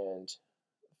 and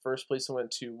the first place I went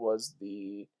to was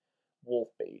the wolf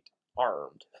bait,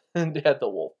 armed, and had the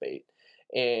wolf bait,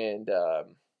 and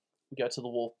we got to the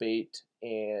wolf bait,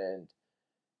 and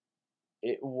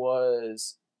it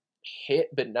was hit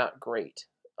but not great.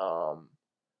 And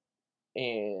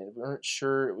we weren't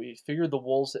sure. We figured the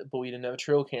wolves, but we didn't have a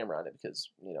trail camera on it because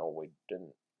we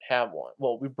didn't have one.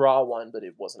 Well, we brought one, but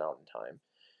it wasn't out in time,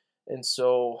 and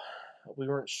so we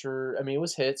weren't sure. I mean, it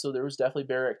was hit, so there was definitely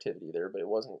bear activity there, but it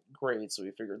wasn't great. So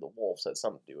we figured the wolves had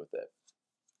something to do with it.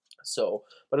 So,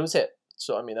 but it was hit.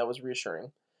 So I mean, that was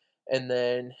reassuring. And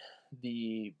then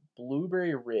the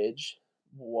Blueberry Ridge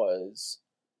was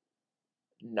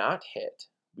not hit.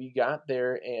 We got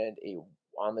there, and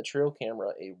on the trail camera,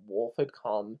 a wolf had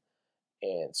come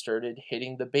and started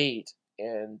hitting the bait,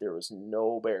 and there was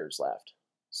no bears left.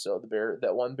 So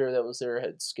that one bear that was there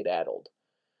had skedaddled.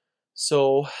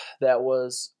 So that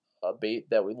was a bait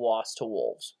that we lost to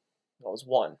wolves. That was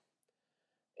one.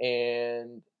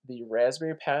 And the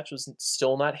Raspberry Patch was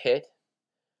still not hit,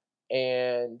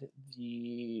 and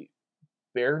the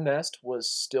bear nest was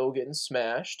still getting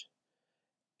smashed,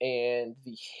 and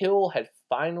the hill had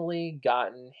finally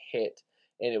gotten hit,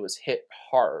 and it was hit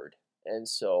hard. And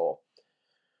so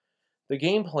the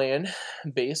game plan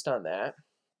based on that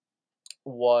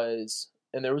was,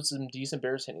 and there was some decent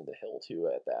bears hitting the hill too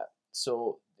at that.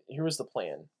 So here was the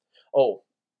plan. Oh,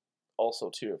 also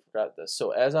too, I forgot this.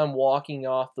 So as I'm walking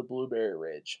off the Blueberry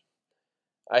Ridge,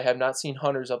 I have not seen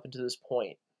hunters up until this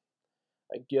point.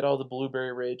 I get out of the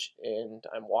Blueberry Ridge, and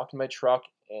I'm walking my truck,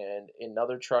 and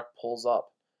another truck pulls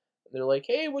up. They're like,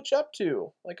 "Hey, what you up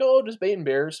to?" Like, "Oh, just baiting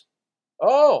bears."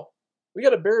 "Oh, we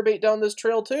got a bear bait down this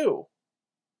trail too."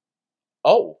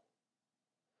 Oh,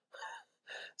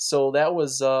 so that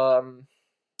was a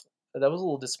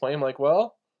little disappointing. I'm like,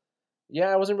 "Well, yeah,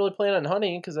 I wasn't really planning on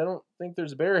hunting because I don't think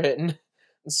there's a bear hitting."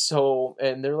 So,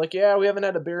 and they're like, "Yeah, we haven't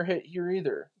had a bear hit here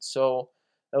either." So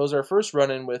that was our first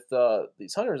run-in with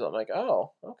these hunters. I'm like,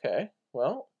 "Oh, okay,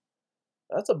 well,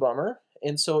 that's a bummer."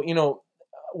 And so,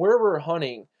 where we're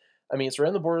hunting, I mean, it's right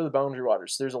on the border of the Boundary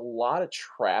Waters. There's a lot of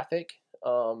traffic,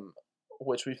 um,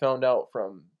 which we found out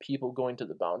from people going to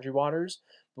the Boundary Waters.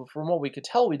 But from what we could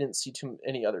tell, we didn't see too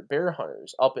many other bear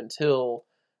hunters up until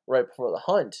right before the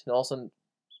hunt. And all of a sudden,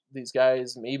 these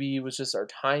guys, maybe it was just our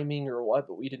timing or what,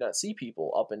 but we did not see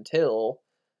people up until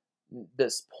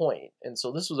this point. And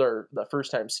so this was the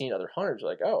first time seeing other hunters.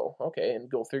 Like, oh, okay, and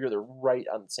go figure, they're right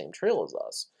on the same trail as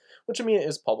us. Which, I mean,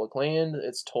 is public land.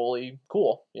 It's totally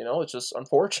cool. It's just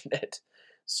unfortunate.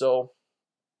 So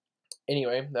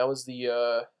anyway, that was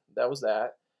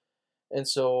that. And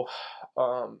so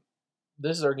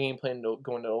this is our game plan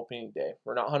going to opening day.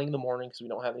 We're not hunting in the morning because we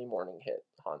don't have any morning hit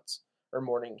hunts or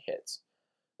morning hits.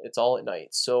 It's all at night.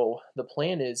 So the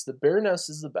plan is the bear nest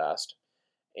is the best,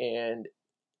 and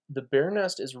the bear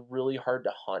nest is really hard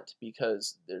to hunt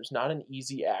because there's not an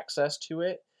easy access to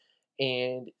it,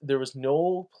 and there was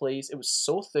no place. It was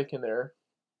so thick in there.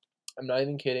 I'm not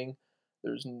even kidding.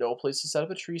 There's no place to set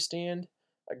up a tree stand.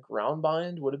 A ground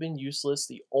bind would have been useless.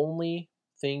 The only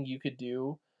thing you could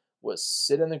do was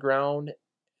sit on the ground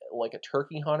like a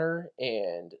turkey hunter,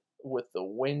 and with the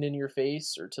wind in your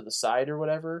face or to the side or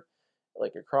whatever,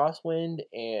 like a crosswind,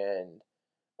 and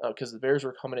because the bears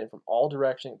were coming in from all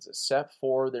directions except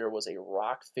for there was a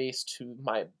rock face to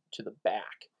the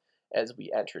back as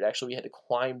we entered. Actually, we had to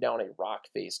climb down a rock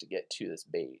face to get to this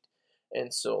bait,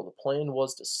 and so the plan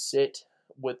was to sit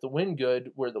with the wind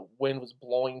good where the wind was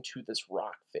blowing to this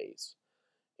rock face,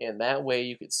 and that way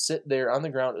you could sit there on the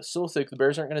ground. It's so thick the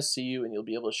bears aren't going to see you, and you'll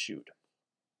be able to shoot.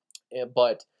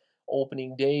 But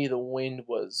opening day, the wind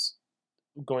was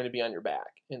going to be on your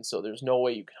back, and so there's no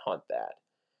way you can hunt that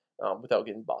without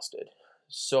getting busted.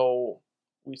 So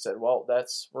we said, well,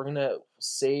 we're gonna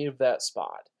save that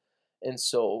spot. And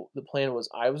so the plan was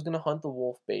I was gonna hunt the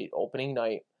wolf bait opening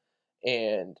night,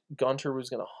 and Gunter was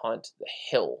gonna hunt the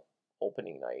hill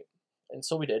opening night. And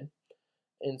so we did.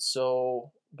 And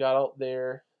so got out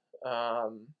there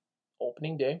um,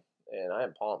 opening day, and I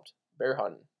am pumped. Bear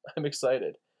hunting. I'm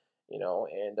excited,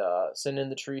 and sitting in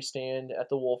the tree stand at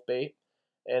the wolf bait,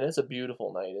 and it's a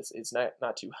beautiful night. It's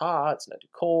not too hot, it's not too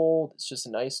cold. It's just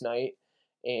a nice night,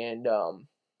 and I'm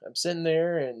sitting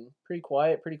there and pretty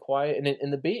quiet,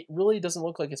 and the bait really doesn't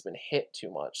look like it's been hit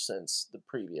too much since the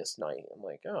previous night. I'm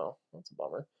like, oh, that's a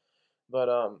bummer, but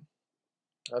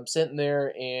I'm sitting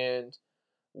there and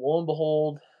lo and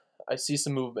behold, I see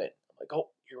some movement. I'm like, oh,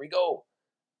 here we go.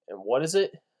 And what is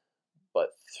it? But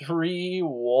three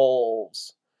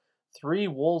wolves. Three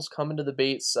wolves come into the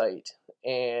bait site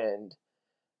and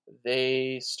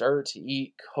they start to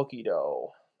eat cookie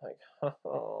dough. Like,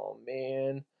 oh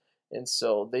man. And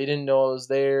so they didn't know I was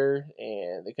there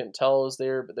and they couldn't tell I was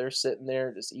there, but they're sitting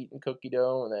there just eating cookie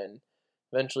dough, and then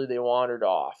eventually they wandered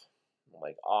off. I'm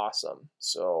like, awesome.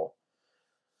 So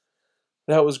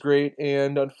that was great,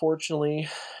 and unfortunately,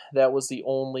 that was the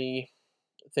only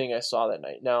thing I saw that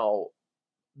night. Now,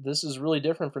 this is really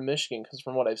different from Michigan because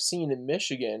from what I've seen in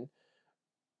Michigan,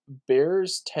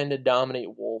 bears tend to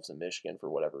dominate wolves in Michigan for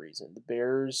whatever reason.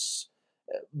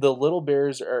 The little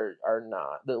bears are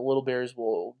not. The little bears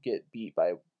will get beat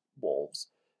by wolves,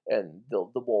 and the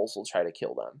wolves will try to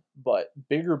kill them. But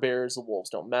bigger bears, the wolves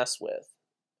don't mess with.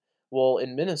 Well,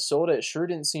 in Minnesota, it sure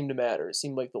didn't seem to matter. It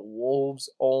seemed like the Wolves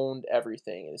owned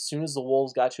everything. And as soon as the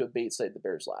Wolves got to a bait site, the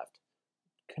Bears left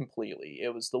completely.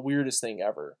 It was the weirdest thing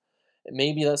ever. And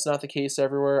maybe that's not the case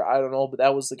everywhere. I don't know, but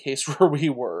that was the case where we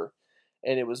were.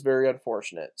 And it was very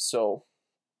unfortunate. So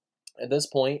at this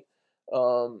point,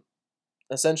 um,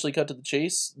 essentially cut to the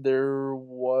chase, that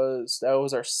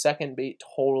was our second bait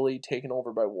totally taken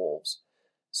over by wolves.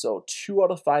 So 2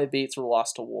 out of 5 baits were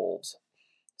lost to wolves.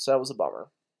 So that was a bummer.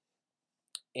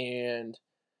 And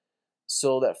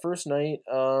so that first night,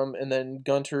 and then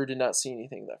Gunter did not see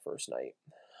anything that first night.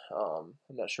 I'm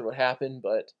not sure what happened,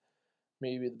 but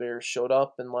maybe the bears showed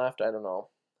up and left. I don't know.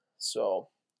 So,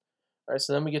 all right.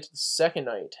 So then we get to the second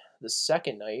night. The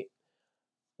second night,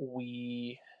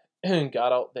 we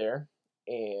got out there,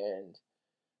 and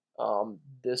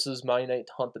this is my night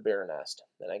to hunt the bear nest.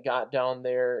 And I got down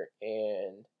there,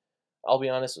 and I'll be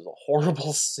honest, it was a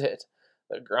horrible sit.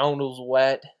 The ground was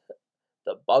wet.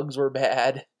 The bugs were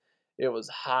bad. It was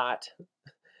hot.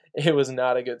 It was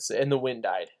not a good sit, and the wind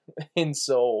died, and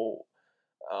so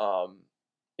um,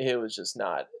 it was just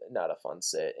not a fun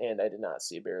sit. And I did not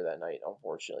see a bear that night,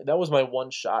 unfortunately. That was my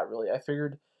one shot, really. I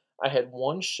figured I had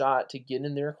one shot to get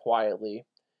in there quietly,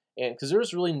 and because there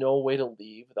was really no way to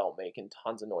leave without making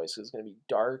tons of noise, because it's going to be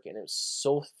dark and it was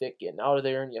so thick getting out of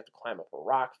there, and you have to climb up a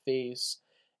rock face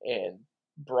and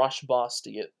brush bust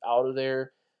to get out of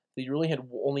there. So you really had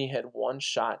only had one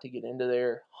shot to get into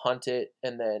there, hunt it,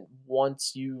 and then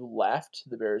once you left,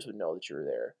 the bears would know that you were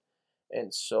there.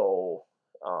 And so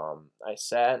I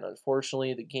sat, and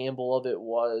unfortunately, the gamble of it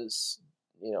was,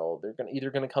 they're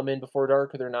either gonna come in before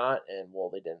dark or they're not, and well,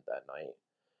 they didn't that night.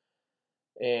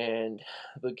 And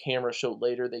the camera showed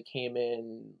later they came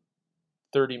in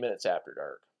 30 minutes after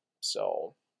dark.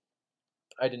 So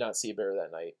I did not see a bear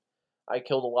that night. I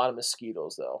killed a lot of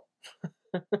mosquitoes though.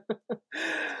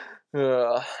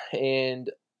 uh, and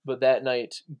but that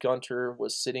night Gunter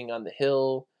was sitting on the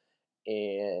hill,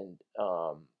 and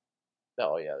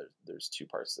oh yeah, there's two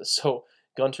parts to this. So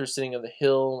Gunter's sitting on the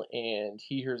hill and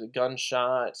he hears a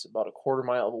gunshot about a quarter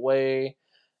mile away,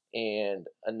 and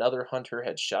another hunter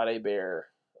had shot a bear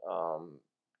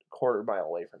quarter mile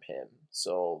away from him.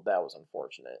 So that was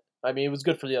unfortunate. I mean, it was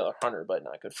good for the other hunter, but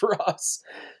not good for us.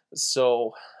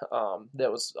 So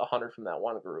that was a hunter from that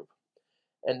one group.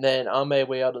 And then on my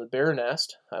way out of the bear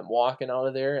nest, I'm walking out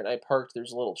of there, and I parked.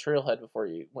 There's a little trailhead before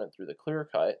you went through the clear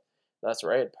cut. That's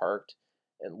where I had parked.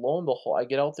 And lo and behold, I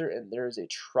get out there, and there's a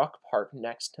truck parked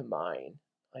next to mine.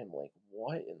 I'm like,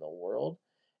 what in the world?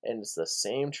 And it's the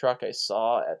same truck I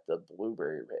saw at the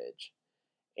Blueberry Ridge.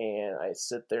 And I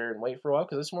sit there and wait for a while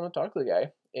because I just want to talk to the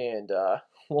guy. And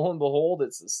lo and behold,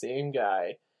 it's the same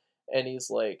guy. And he's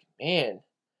like, man,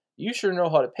 you sure know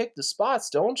how to pick the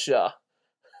spots, don't you?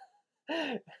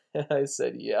 And I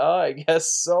said, yeah, I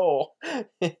guess so.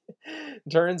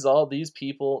 Turns out these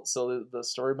people, so the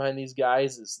story behind these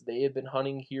guys is they have been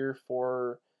hunting here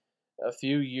for a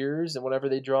few years, and whenever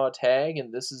they draw a tag,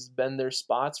 and this has been their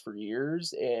spots for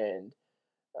years, and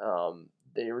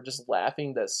they were just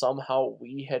laughing that somehow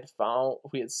we had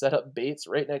set up baits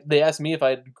right next. They asked me if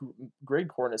I had grade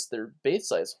coordinates their bait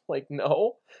sites. I'm like,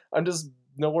 no, I'm just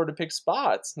nowhere to pick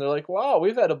spots. And they're like, wow,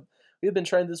 we've been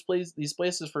trying these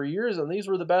places for years, and these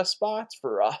were the best spots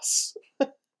for us.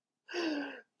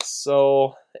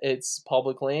 So it's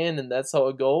public land, and that's how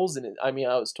it goes. And I mean,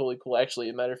 I was totally cool. Actually,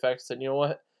 as a matter of fact, I said, you know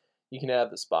what, you can have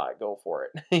the spot, go for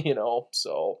it.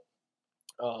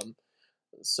 Um,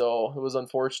 so it was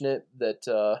unfortunate that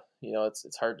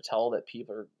it's hard to tell that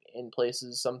people are in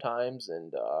places sometimes,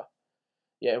 and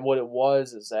yeah, and what it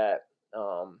was is that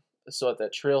so at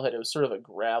that trailhead it was sort of a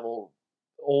gravel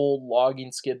old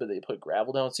logging skid, but they put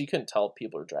gravel down, so you couldn't tell if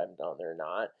people were driving down there or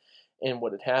not. And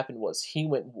what had happened was he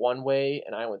went one way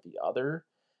and I went the other.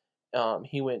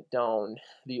 He went down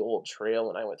the old trail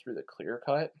and I went through the clear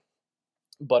cut.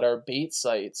 But our bait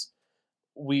sites,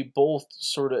 we both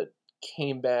sort of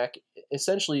came back.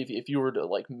 Essentially, if you were to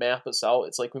like map us out,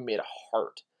 it's like we made a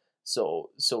heart. So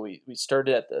we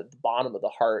started at the bottom of the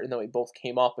heart, and then we both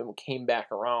came up and we came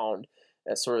back around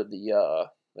at sort of the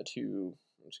two,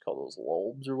 what you call those,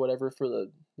 lobes or whatever for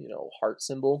the heart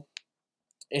symbol.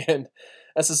 And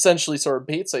that's essentially, so our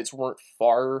bait sites weren't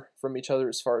far from each other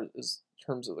as far as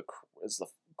terms of the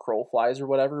crow flies or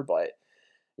whatever. But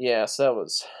yeah, so that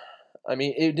was, I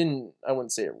mean, it didn't. I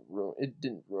wouldn't say it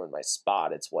didn't ruin my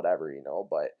spot. It's whatever,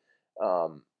 But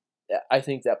I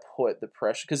think that put the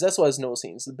pressure, because that's what I was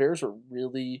noticing. Is the bears were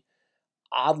really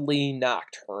oddly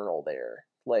nocturnal there.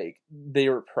 Like they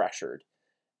were pressured,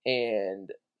 and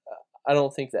I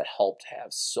don't think that helped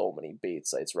have so many bait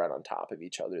sites right on top of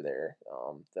each other there.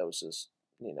 That was just,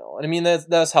 and I mean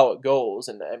that's how it goes.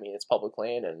 And I mean it's public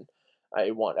land, and I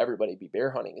want everybody to be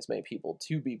bear hunting, as many people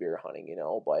to be bear hunting,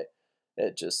 But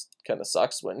it just kind of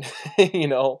sucks when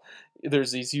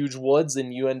there's these huge woods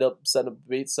and you end up setting a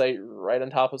bait site right on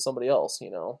top of somebody else,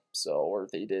 So, or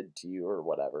they did to you or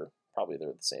whatever. Probably they're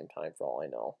at the same time for all I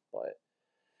know, but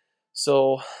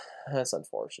so that's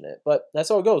unfortunate. But that's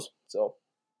how it goes. So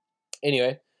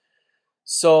anyway,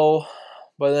 so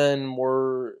but then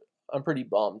I'm pretty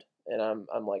bummed, and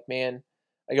I'm like, man,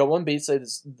 I got one bait site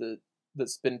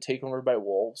that's been taken over by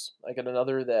wolves. I got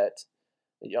another that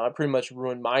I pretty much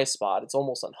ruined my spot. It's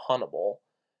almost unhuntable,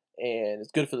 and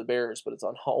it's good for the bears, but it's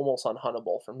almost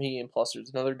unhuntable for me. And plus, there's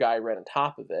another guy right on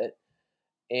top of it.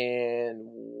 And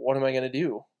what am I gonna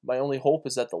do? My only hope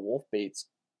is that the wolf bait's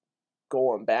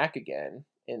going back again,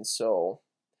 and so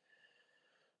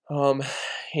um,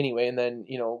 anyway, and then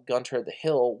Gunter at the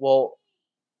hill. Well,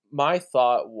 my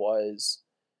thought was,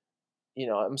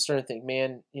 I'm starting to think,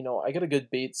 man, I got a good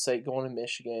bait site going to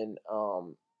Michigan.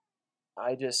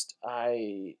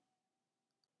 I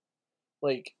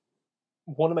like,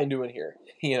 what am I doing here?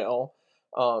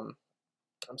 Um,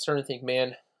 I'm starting to think,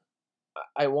 man,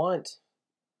 I want,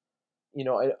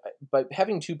 by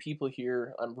having two people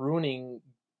here, I'm ruining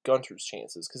Gunter's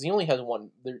chances because he only has one.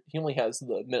 He only has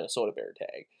the Minnesota Bear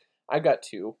tag. I've got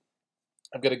two.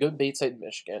 I've got a good bait site in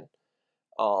Michigan.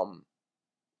 Um,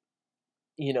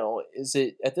 is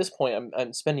it at this point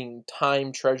I'm spending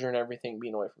time, treasure, and everything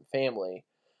being away from family,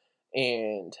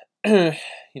 and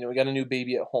we got a new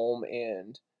baby at home,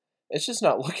 and it's just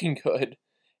not looking good,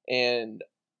 and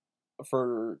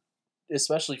for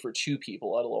especially for two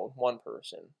people, let alone one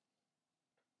person,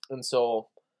 and so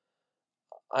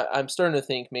I'm starting to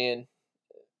think, man.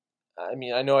 I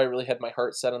mean, I know I really had my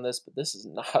heart set on this, but this is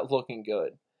not looking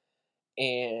good,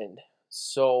 and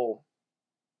so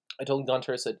I told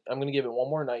Gunter, I said, I'm going to give it one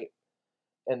more night,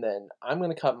 and then I'm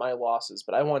going to cut my losses,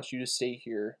 but I want you to stay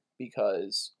here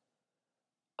because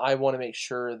I want to make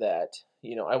sure that,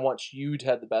 I want you to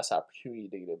have the best opportunity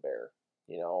to get a bear.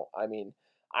 I mean,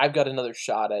 I've got another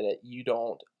shot at it. You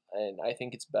don't. And I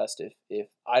think it's best if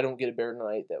I don't get a bear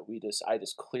tonight that I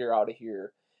just clear out of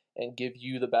here and give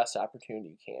you the best opportunity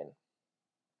you can.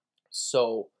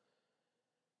 So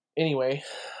anyway,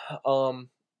 um,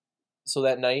 so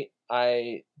that night,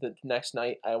 the next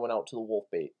night I went out to the wolf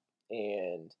bait,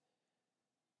 and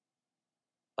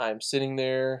I'm sitting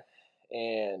there,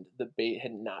 and the bait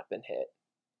had not been hit,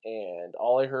 and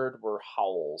all I heard were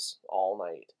howls all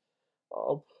night.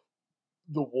 Um,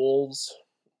 the wolves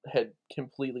had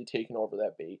completely taken over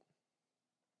that bait,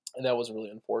 and that was really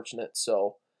unfortunate.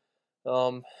 So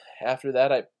um, after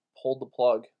that, I pulled the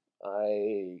plug.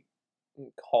 I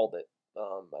called it.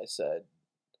 I said,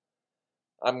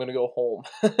 I'm gonna go home,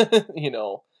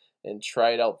 and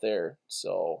try it out there.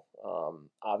 So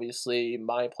obviously,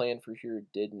 my plan for here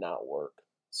did not work.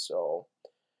 So,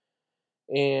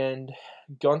 and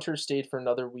Gunter stayed for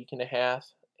another week and a half,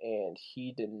 and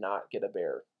he did not get a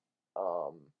bear.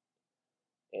 Um,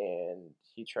 and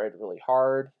he tried really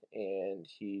hard, and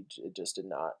it just did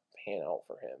not pan out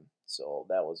for him. So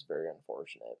that was very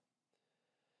unfortunate.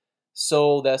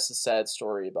 So that's the sad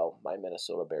story about my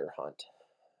Minnesota bear hunt.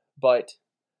 But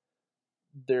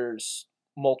there's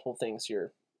multiple things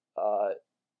here. Uh,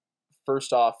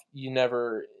 First off,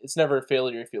 it's never a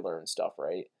failure if you learn stuff,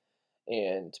 right?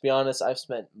 And to be honest, I've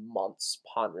spent months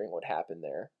pondering what happened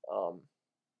there.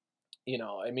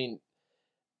 I mean,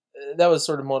 that was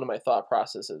sort of one of my thought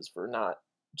processes for not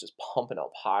just pumping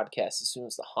out podcasts as soon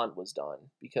as the hunt was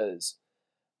done, because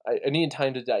I needed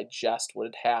time to digest what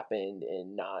had happened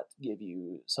and not give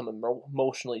you some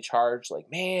emotionally charged, like,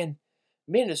 man,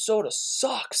 Minnesota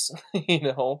sucks,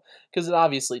 because it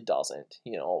obviously doesn't.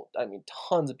 I mean,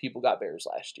 tons of people got bears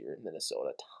last year in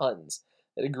Minnesota, tons.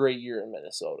 Had a great year in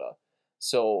Minnesota.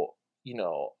 So,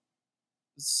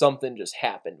 something just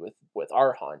happened with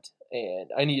our hunt,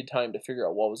 and I needed time to figure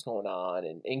out what was going on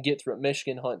and get through a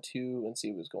Michigan hunt too and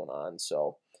see what was going on.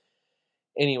 So,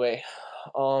 anyway,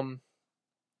 um,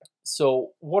 so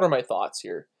what are my thoughts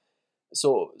here?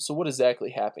 So what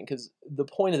exactly happened? Because the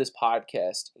point of this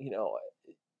podcast,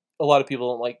 a lot of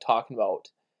people don't like talking about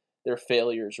their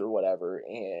failures or whatever,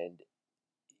 and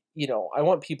I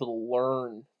want people to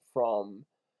learn from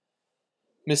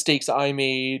mistakes I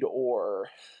made or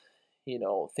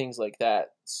things like that.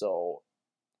 So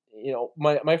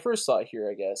my first thought here,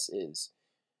 I guess, is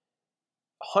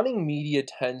hunting media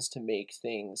tends to make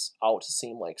things out to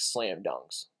seem like slam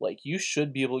dunks. Like, you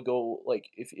should be able to go, like,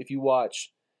 if you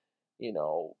watch, you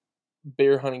know,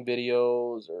 bear hunting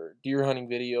videos or deer hunting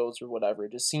videos or whatever,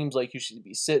 it just seems like you should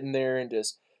be sitting there and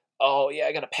just, oh yeah,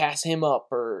 I gotta pass him up,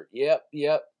 or yep,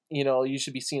 yep. You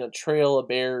should be seeing a trail of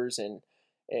bears and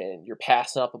you're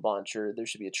passing up a bunch, or there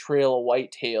should be a trail of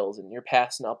whitetails and you're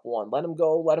passing up one. Let them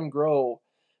go, let them grow.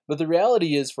 But the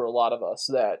reality is, for a lot of us,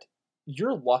 that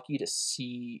you're lucky to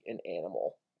see an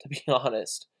animal, to be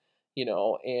honest.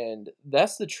 And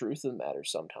that's the truth of the matter.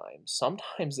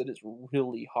 Sometimes it is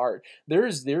really hard.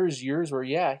 There's years where,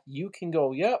 yeah, you can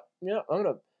go, yep, yeah, I'm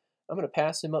gonna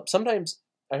pass him up. Sometimes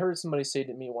I heard somebody say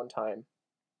to me one time,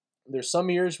 there's some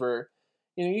years where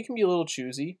you can be a little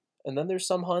choosy, and then there's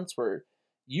some hunts where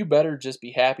you better just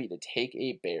be happy to take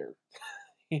a bear.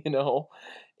 you know,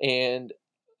 and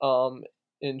um,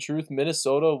 in truth,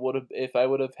 Minnesota would have, if I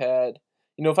would have had,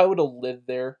 if I would have lived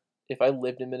there, if I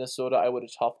lived in Minnesota, I would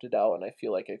have toughed it out, and I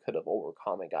feel like I could have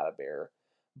overcome and got a bear.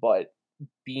 But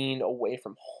being away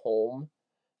from home,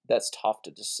 that's tough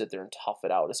to just sit there and tough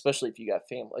it out, especially if you got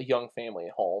a young family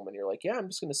at home, and you're like, yeah, I'm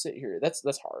just gonna sit here. That's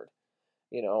hard,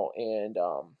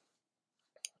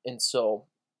 and so.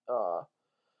 Uh,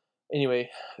 Anyway,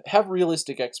 have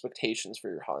realistic expectations for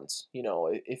your hunts.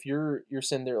 If you're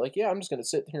sitting there like, yeah, I'm just gonna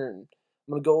sit here and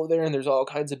I'm gonna go there and there's all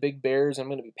kinds of big bears, I'm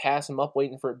gonna be passing them up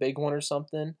waiting for a big one or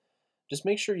something. Just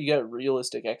make sure you get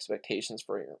realistic expectations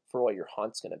for what your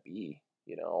hunt's gonna be.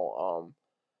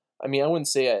 I mean, I wouldn't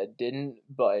say I didn't,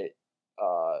 but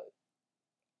uh,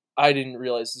 I didn't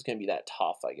realize it was gonna be that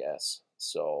tough, I guess.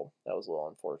 So that was a little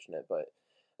unfortunate, but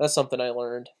that's something I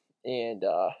learned and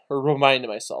or reminded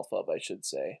myself of, I should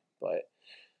say. But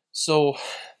so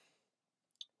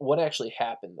what actually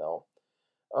happened though?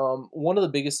 One of the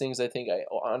biggest things I think I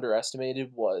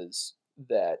underestimated was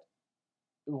that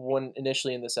when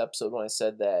initially in this episode, when I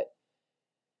said that,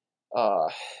 uh,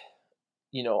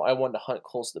 I wanted to hunt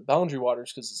close to the boundary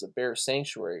waters because it's a bear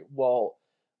sanctuary. Well,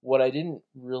 what I didn't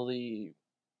really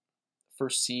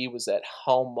foresee was that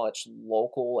how much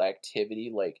local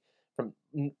activity, like from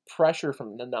pressure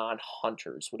from the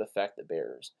non-hunters, would affect the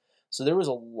bears. So there was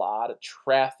a lot of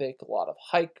traffic, a lot of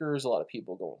hikers, a lot of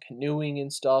people going canoeing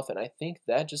and stuff, and I think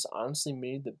that just honestly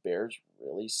made the bears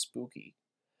really spooky.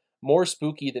 More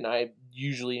spooky than I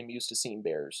usually am used to seeing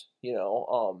bears.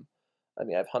 I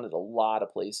mean, I've hunted a lot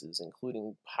of places,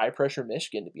 including high pressure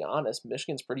Michigan. To be honest,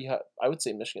 Michigan's pretty high. I would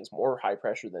say Michigan's more high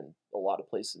pressure than a lot of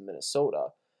places in Minnesota,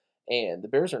 and the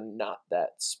bears are not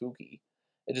that spooky.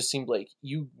 It just seemed like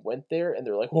you went there and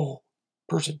they're like, "Whoa,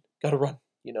 person, gotta run,"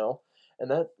 and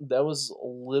that was a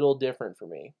little different for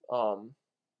me.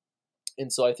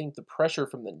 And so I think the pressure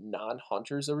from the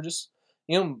non-hunters that were just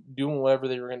doing whatever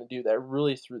they were going to do, that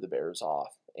really threw the bears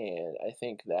off, and I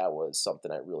think that was something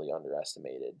I really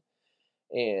underestimated.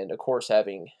 And of course,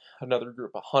 having another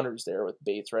group of hunters there with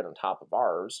baits right on top of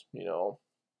ours,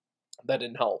 that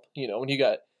didn't help. When you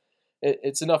got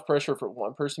it's enough pressure for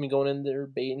one person to be going in there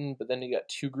baiting, but then you got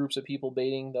two groups of people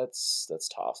baiting. That's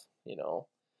tough.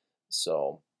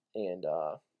 So, and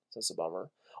that's a bummer.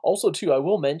 Also, too, I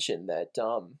will mention that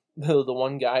the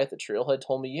one guy at the trailhead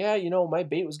told me, yeah, my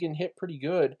bait was getting hit pretty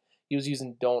good. He was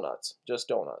using donuts, just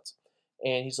donuts,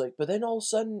 and he's like, but then all of a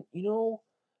sudden,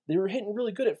 they were hitting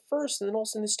really good at first, and then all of a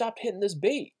sudden they stopped hitting this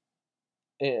bait.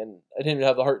 And I didn't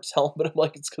have the heart to tell him, but I'm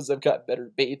like, it's because I've got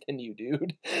better bait than you,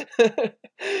 dude.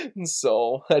 And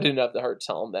so I didn't have the heart to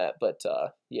tell him that, but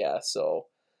yeah. So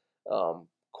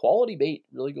quality bait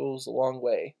really goes a long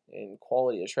way, and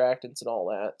quality attractants and all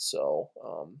that. So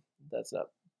that's not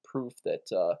proof that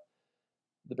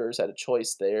the Bears had a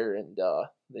choice there, and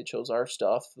they chose our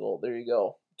stuff. Well, there you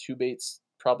go. Two baits,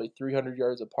 probably 300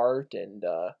 yards apart, and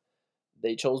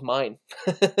they chose mine.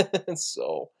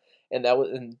 So, and that was,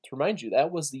 and to remind you,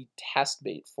 that was the test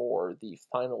bait for the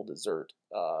final dessert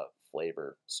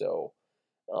flavor. So,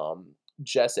 um,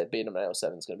 Jess at Beta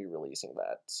 907 is going to be releasing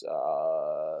that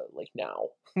like now.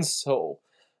 So,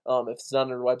 if it's not on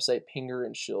her website, ping her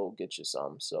and she'll get you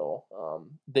some. So,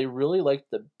 they really liked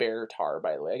the bear tar,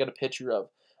 by the way. I got a picture of,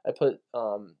 I put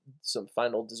some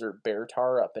final dessert bear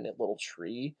tar up in a little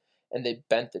tree, and they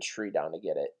bent the tree down to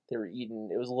get it. They were eating,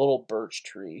 it was a little birch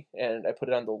tree, and I put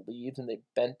it on the leaves, and they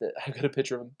bent it. I got a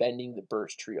picture of them bending the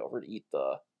birch tree over to eat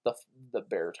the, the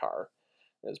bear tar.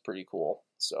 It was pretty cool.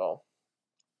 So,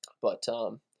 but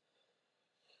uh,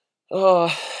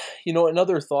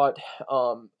 another thought.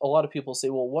 A lot of people say,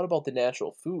 well, what about the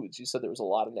natural foods? You said there was a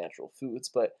lot of natural foods,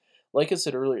 but like I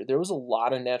said earlier, there was a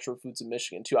lot of natural foods in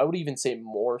Michigan too. I would even say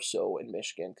more so in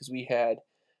Michigan because we had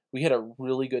a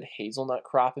really good hazelnut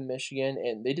crop in Michigan,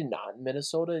 and they did not in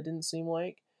Minnesota. It didn't seem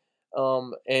like.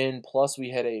 And plus we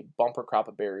had a bumper crop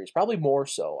of berries, probably more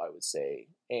so, I would say.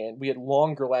 And we had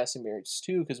longer lasting berries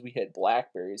too because we had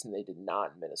blackberries, and they did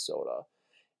not in Minnesota.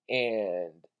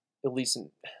 And at least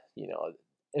you know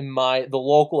in the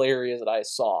local areas that I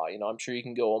saw, I'm sure you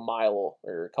can go a mile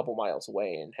or a couple miles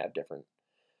away and have different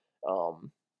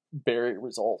berry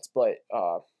results. But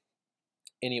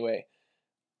anyway,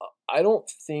 I don't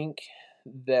think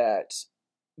that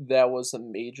that was a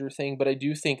major thing, but I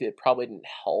do think it probably didn't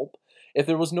help. If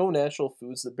there was no natural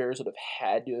foods, the Bears would have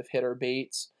had to have hit our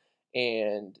baits,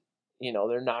 and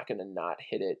they're not going to not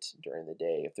hit it during the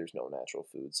day if there's no natural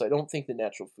food. So I don't think the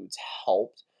natural foods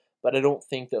helped, but I don't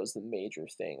think that was the major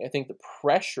thing. I think the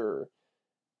pressure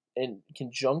in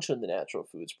conjunction with the natural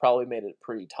foods probably made it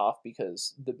pretty tough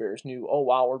because the Bears knew, oh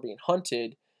wow, we're being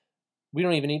hunted. We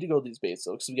don't even need to go to these baits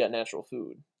though because we got natural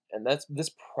food, and that's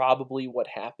probably what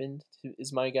happened.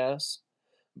 Is my guess.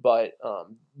 But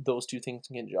those two things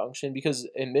in conjunction, because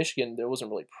in Michigan there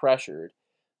wasn't really pressured,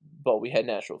 but we had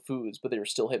natural foods, but they were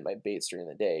still hitting my baits during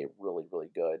the day, really really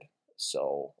good.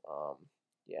 So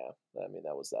yeah, I mean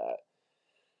that was that.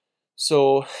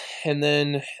 So, and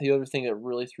then the other thing that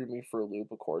really threw me for a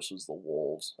loop, of course, was the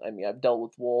wolves. I mean, I've dealt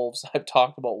with wolves. I've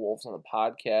talked about wolves on the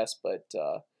podcast, but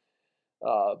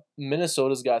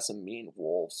Minnesota's got some mean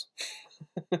wolves,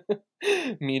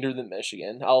 meaner than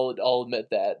Michigan. I'll admit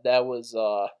that that was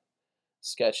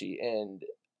sketchy, and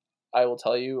I will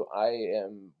tell you, I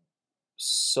am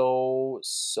so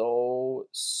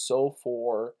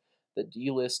for the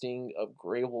delisting of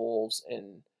gray wolves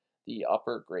in the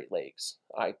upper Great Lakes.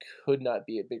 I could not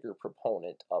be a bigger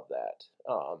proponent of that.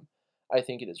 I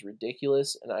think it is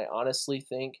ridiculous, and I honestly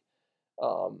think,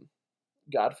 um,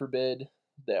 God forbid,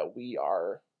 that we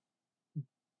are.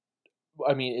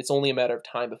 I mean, it's only a matter of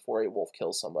time before a wolf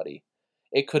kills somebody.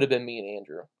 It could have been me and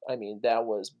Andrew. I mean, that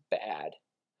was bad,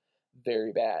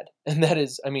 very bad. And that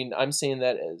is, I mean, I'm saying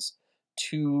that as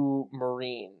two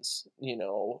Marines,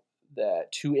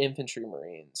 that two infantry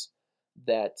Marines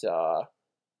that,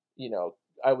 you know,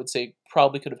 I would say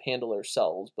probably could have handled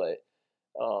ourselves, but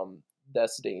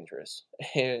that's dangerous.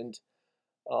 And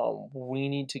we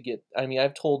need to get, I mean,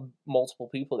 I've told multiple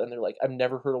people, and they're like, I've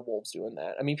never heard of wolves doing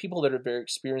that. I mean, people that are very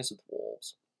experienced with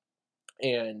wolves.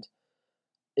 And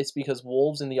it's because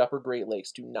wolves in the upper Great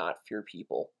Lakes do not fear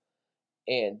people.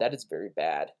 And that is very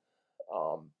bad.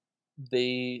 Um,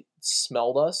 they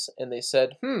smelled us and they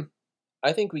said,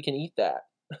 I think we can eat that.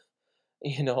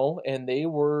 And they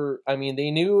were, I mean, they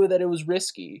knew that it was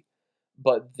risky,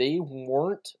 but they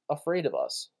weren't afraid of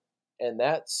us. And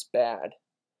that's bad.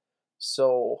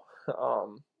 So,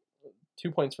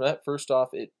 2 points from that. First off,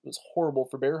 it was horrible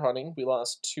for bear hunting. We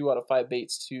lost 2 out of 5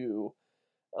 baits to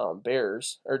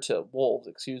bears, or to wolves,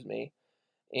 excuse me.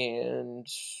 And,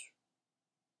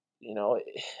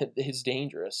 it's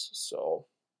dangerous. So,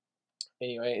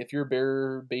 anyway, if you're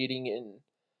bear baiting in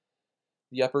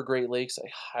the upper Great Lakes, I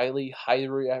highly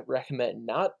recommend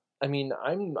not. I mean,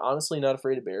 I'm honestly not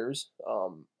afraid of bears.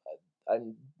 I'm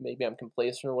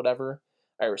complacent or whatever.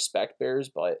 I respect bears,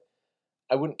 but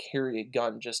I wouldn't carry a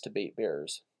gun just to bait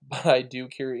bears. But I do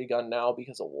carry a gun now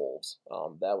because of wolves.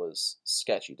 That was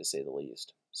sketchy to say the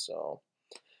least. So,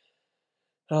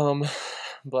 um,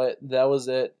 but that was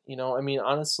it. I mean,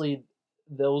 honestly,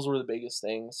 those were the biggest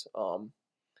things.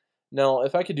 Now,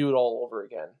 if I could do it all over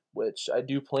again, which I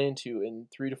do plan to in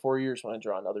 3 to 4 years when I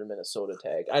draw another Minnesota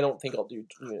tag, I don't think I'll do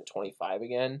Unit 25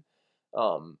 again.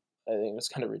 I think it was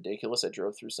kind of ridiculous. I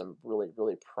drove through some really,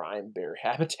 really prime bear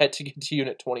habitat to get to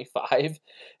Unit 25,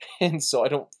 and so I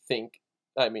don't think.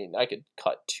 I mean, I could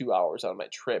cut 2 hours out of my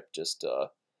trip just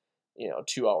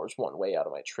 2 hours one way out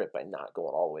of my trip by not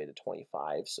going all the way to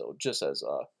 25. So just as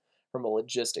from a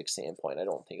logistics standpoint, I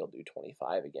don't think I'll do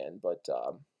 25 again. But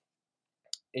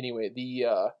anyway,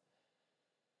 the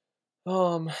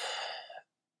um,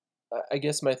 I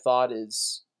guess my thought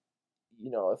is,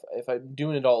 if I'm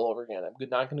doing it all over again, I'm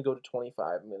not going to go to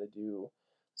 25. I'm going to do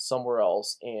somewhere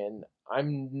else, and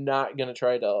I'm not going to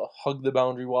try to hug the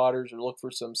Boundary Waters or look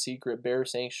for some secret bear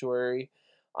sanctuary.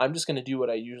 I'm just going to do what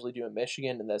I usually do in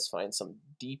Michigan, and that's find some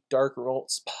deep, dark,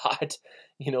 remote spot,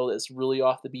 that's really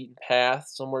off the beaten path,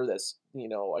 somewhere that's,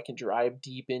 I can drive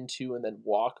deep into and then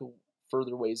walk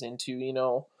further ways into,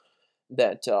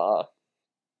 that,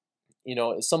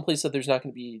 is someplace that there's not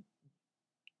going to be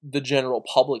the general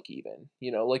public even,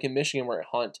 like in Michigan where I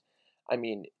hunt. I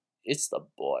mean, it's the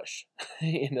bush.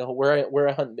 Where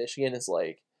I hunt in Michigan is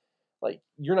like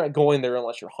you're not going there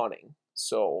unless you're hunting.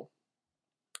 So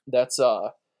that's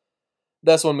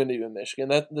that's what I'm gonna do in Michigan.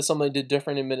 That's something I did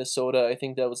different in Minnesota. I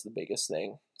think that was the biggest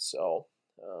thing. So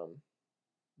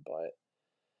but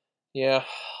yeah,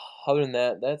 other than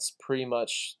that, that's pretty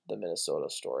much the Minnesota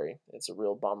story. It's a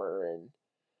real bummer, and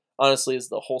honestly, as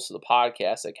the host of the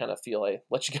podcast, I kind of feel I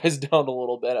let you guys down a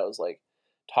little bit. I was like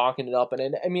talking it up,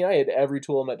 and I mean, I had every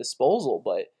tool at my disposal,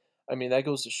 but I mean, that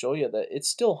goes to show you that it's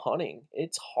still hunting.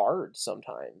 It's hard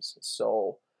sometimes.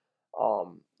 So,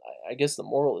 I guess the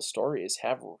moral of the story is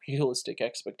have realistic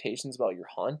expectations about your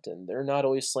hunt, and they're not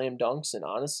always slam dunks. And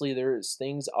honestly, there is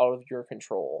things out of your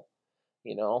control,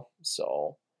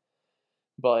 So,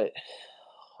 but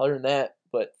other than that,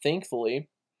 but thankfully,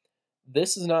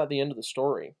 this is not the end of the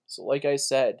story. So, like I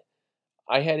said,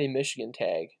 I had a Michigan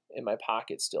tag in my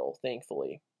pocket still,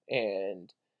 thankfully,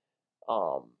 and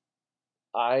um,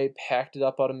 I packed it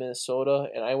up out of Minnesota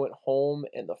and I went home.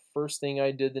 And the first thing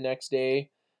I did the next day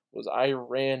was I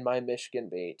ran my Michigan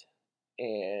bait,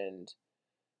 and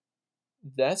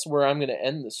that's where I'm going to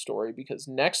end the story because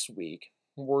next week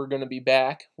we're going to be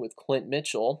back with Clint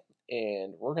Mitchell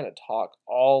and we're going to talk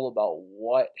all about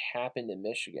what happened in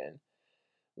Michigan,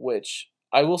 which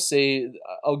I will say,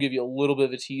 I'll give you a little bit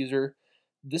of a teaser.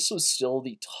 This was still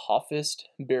the toughest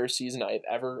bear season I've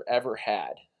ever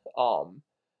had. Um,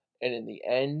 and in the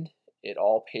end, it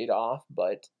all paid off,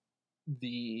 but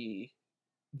the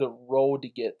the road to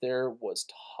get there was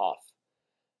tough.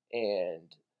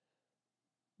 And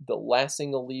the last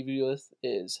thing I'll leave you with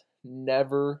is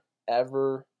never,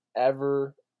 ever,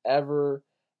 ever, ever,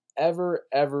 ever,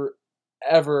 ever,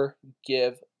 ever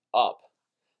give up.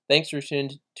 Thanks for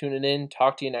tuning in.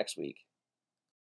 Talk to you next week.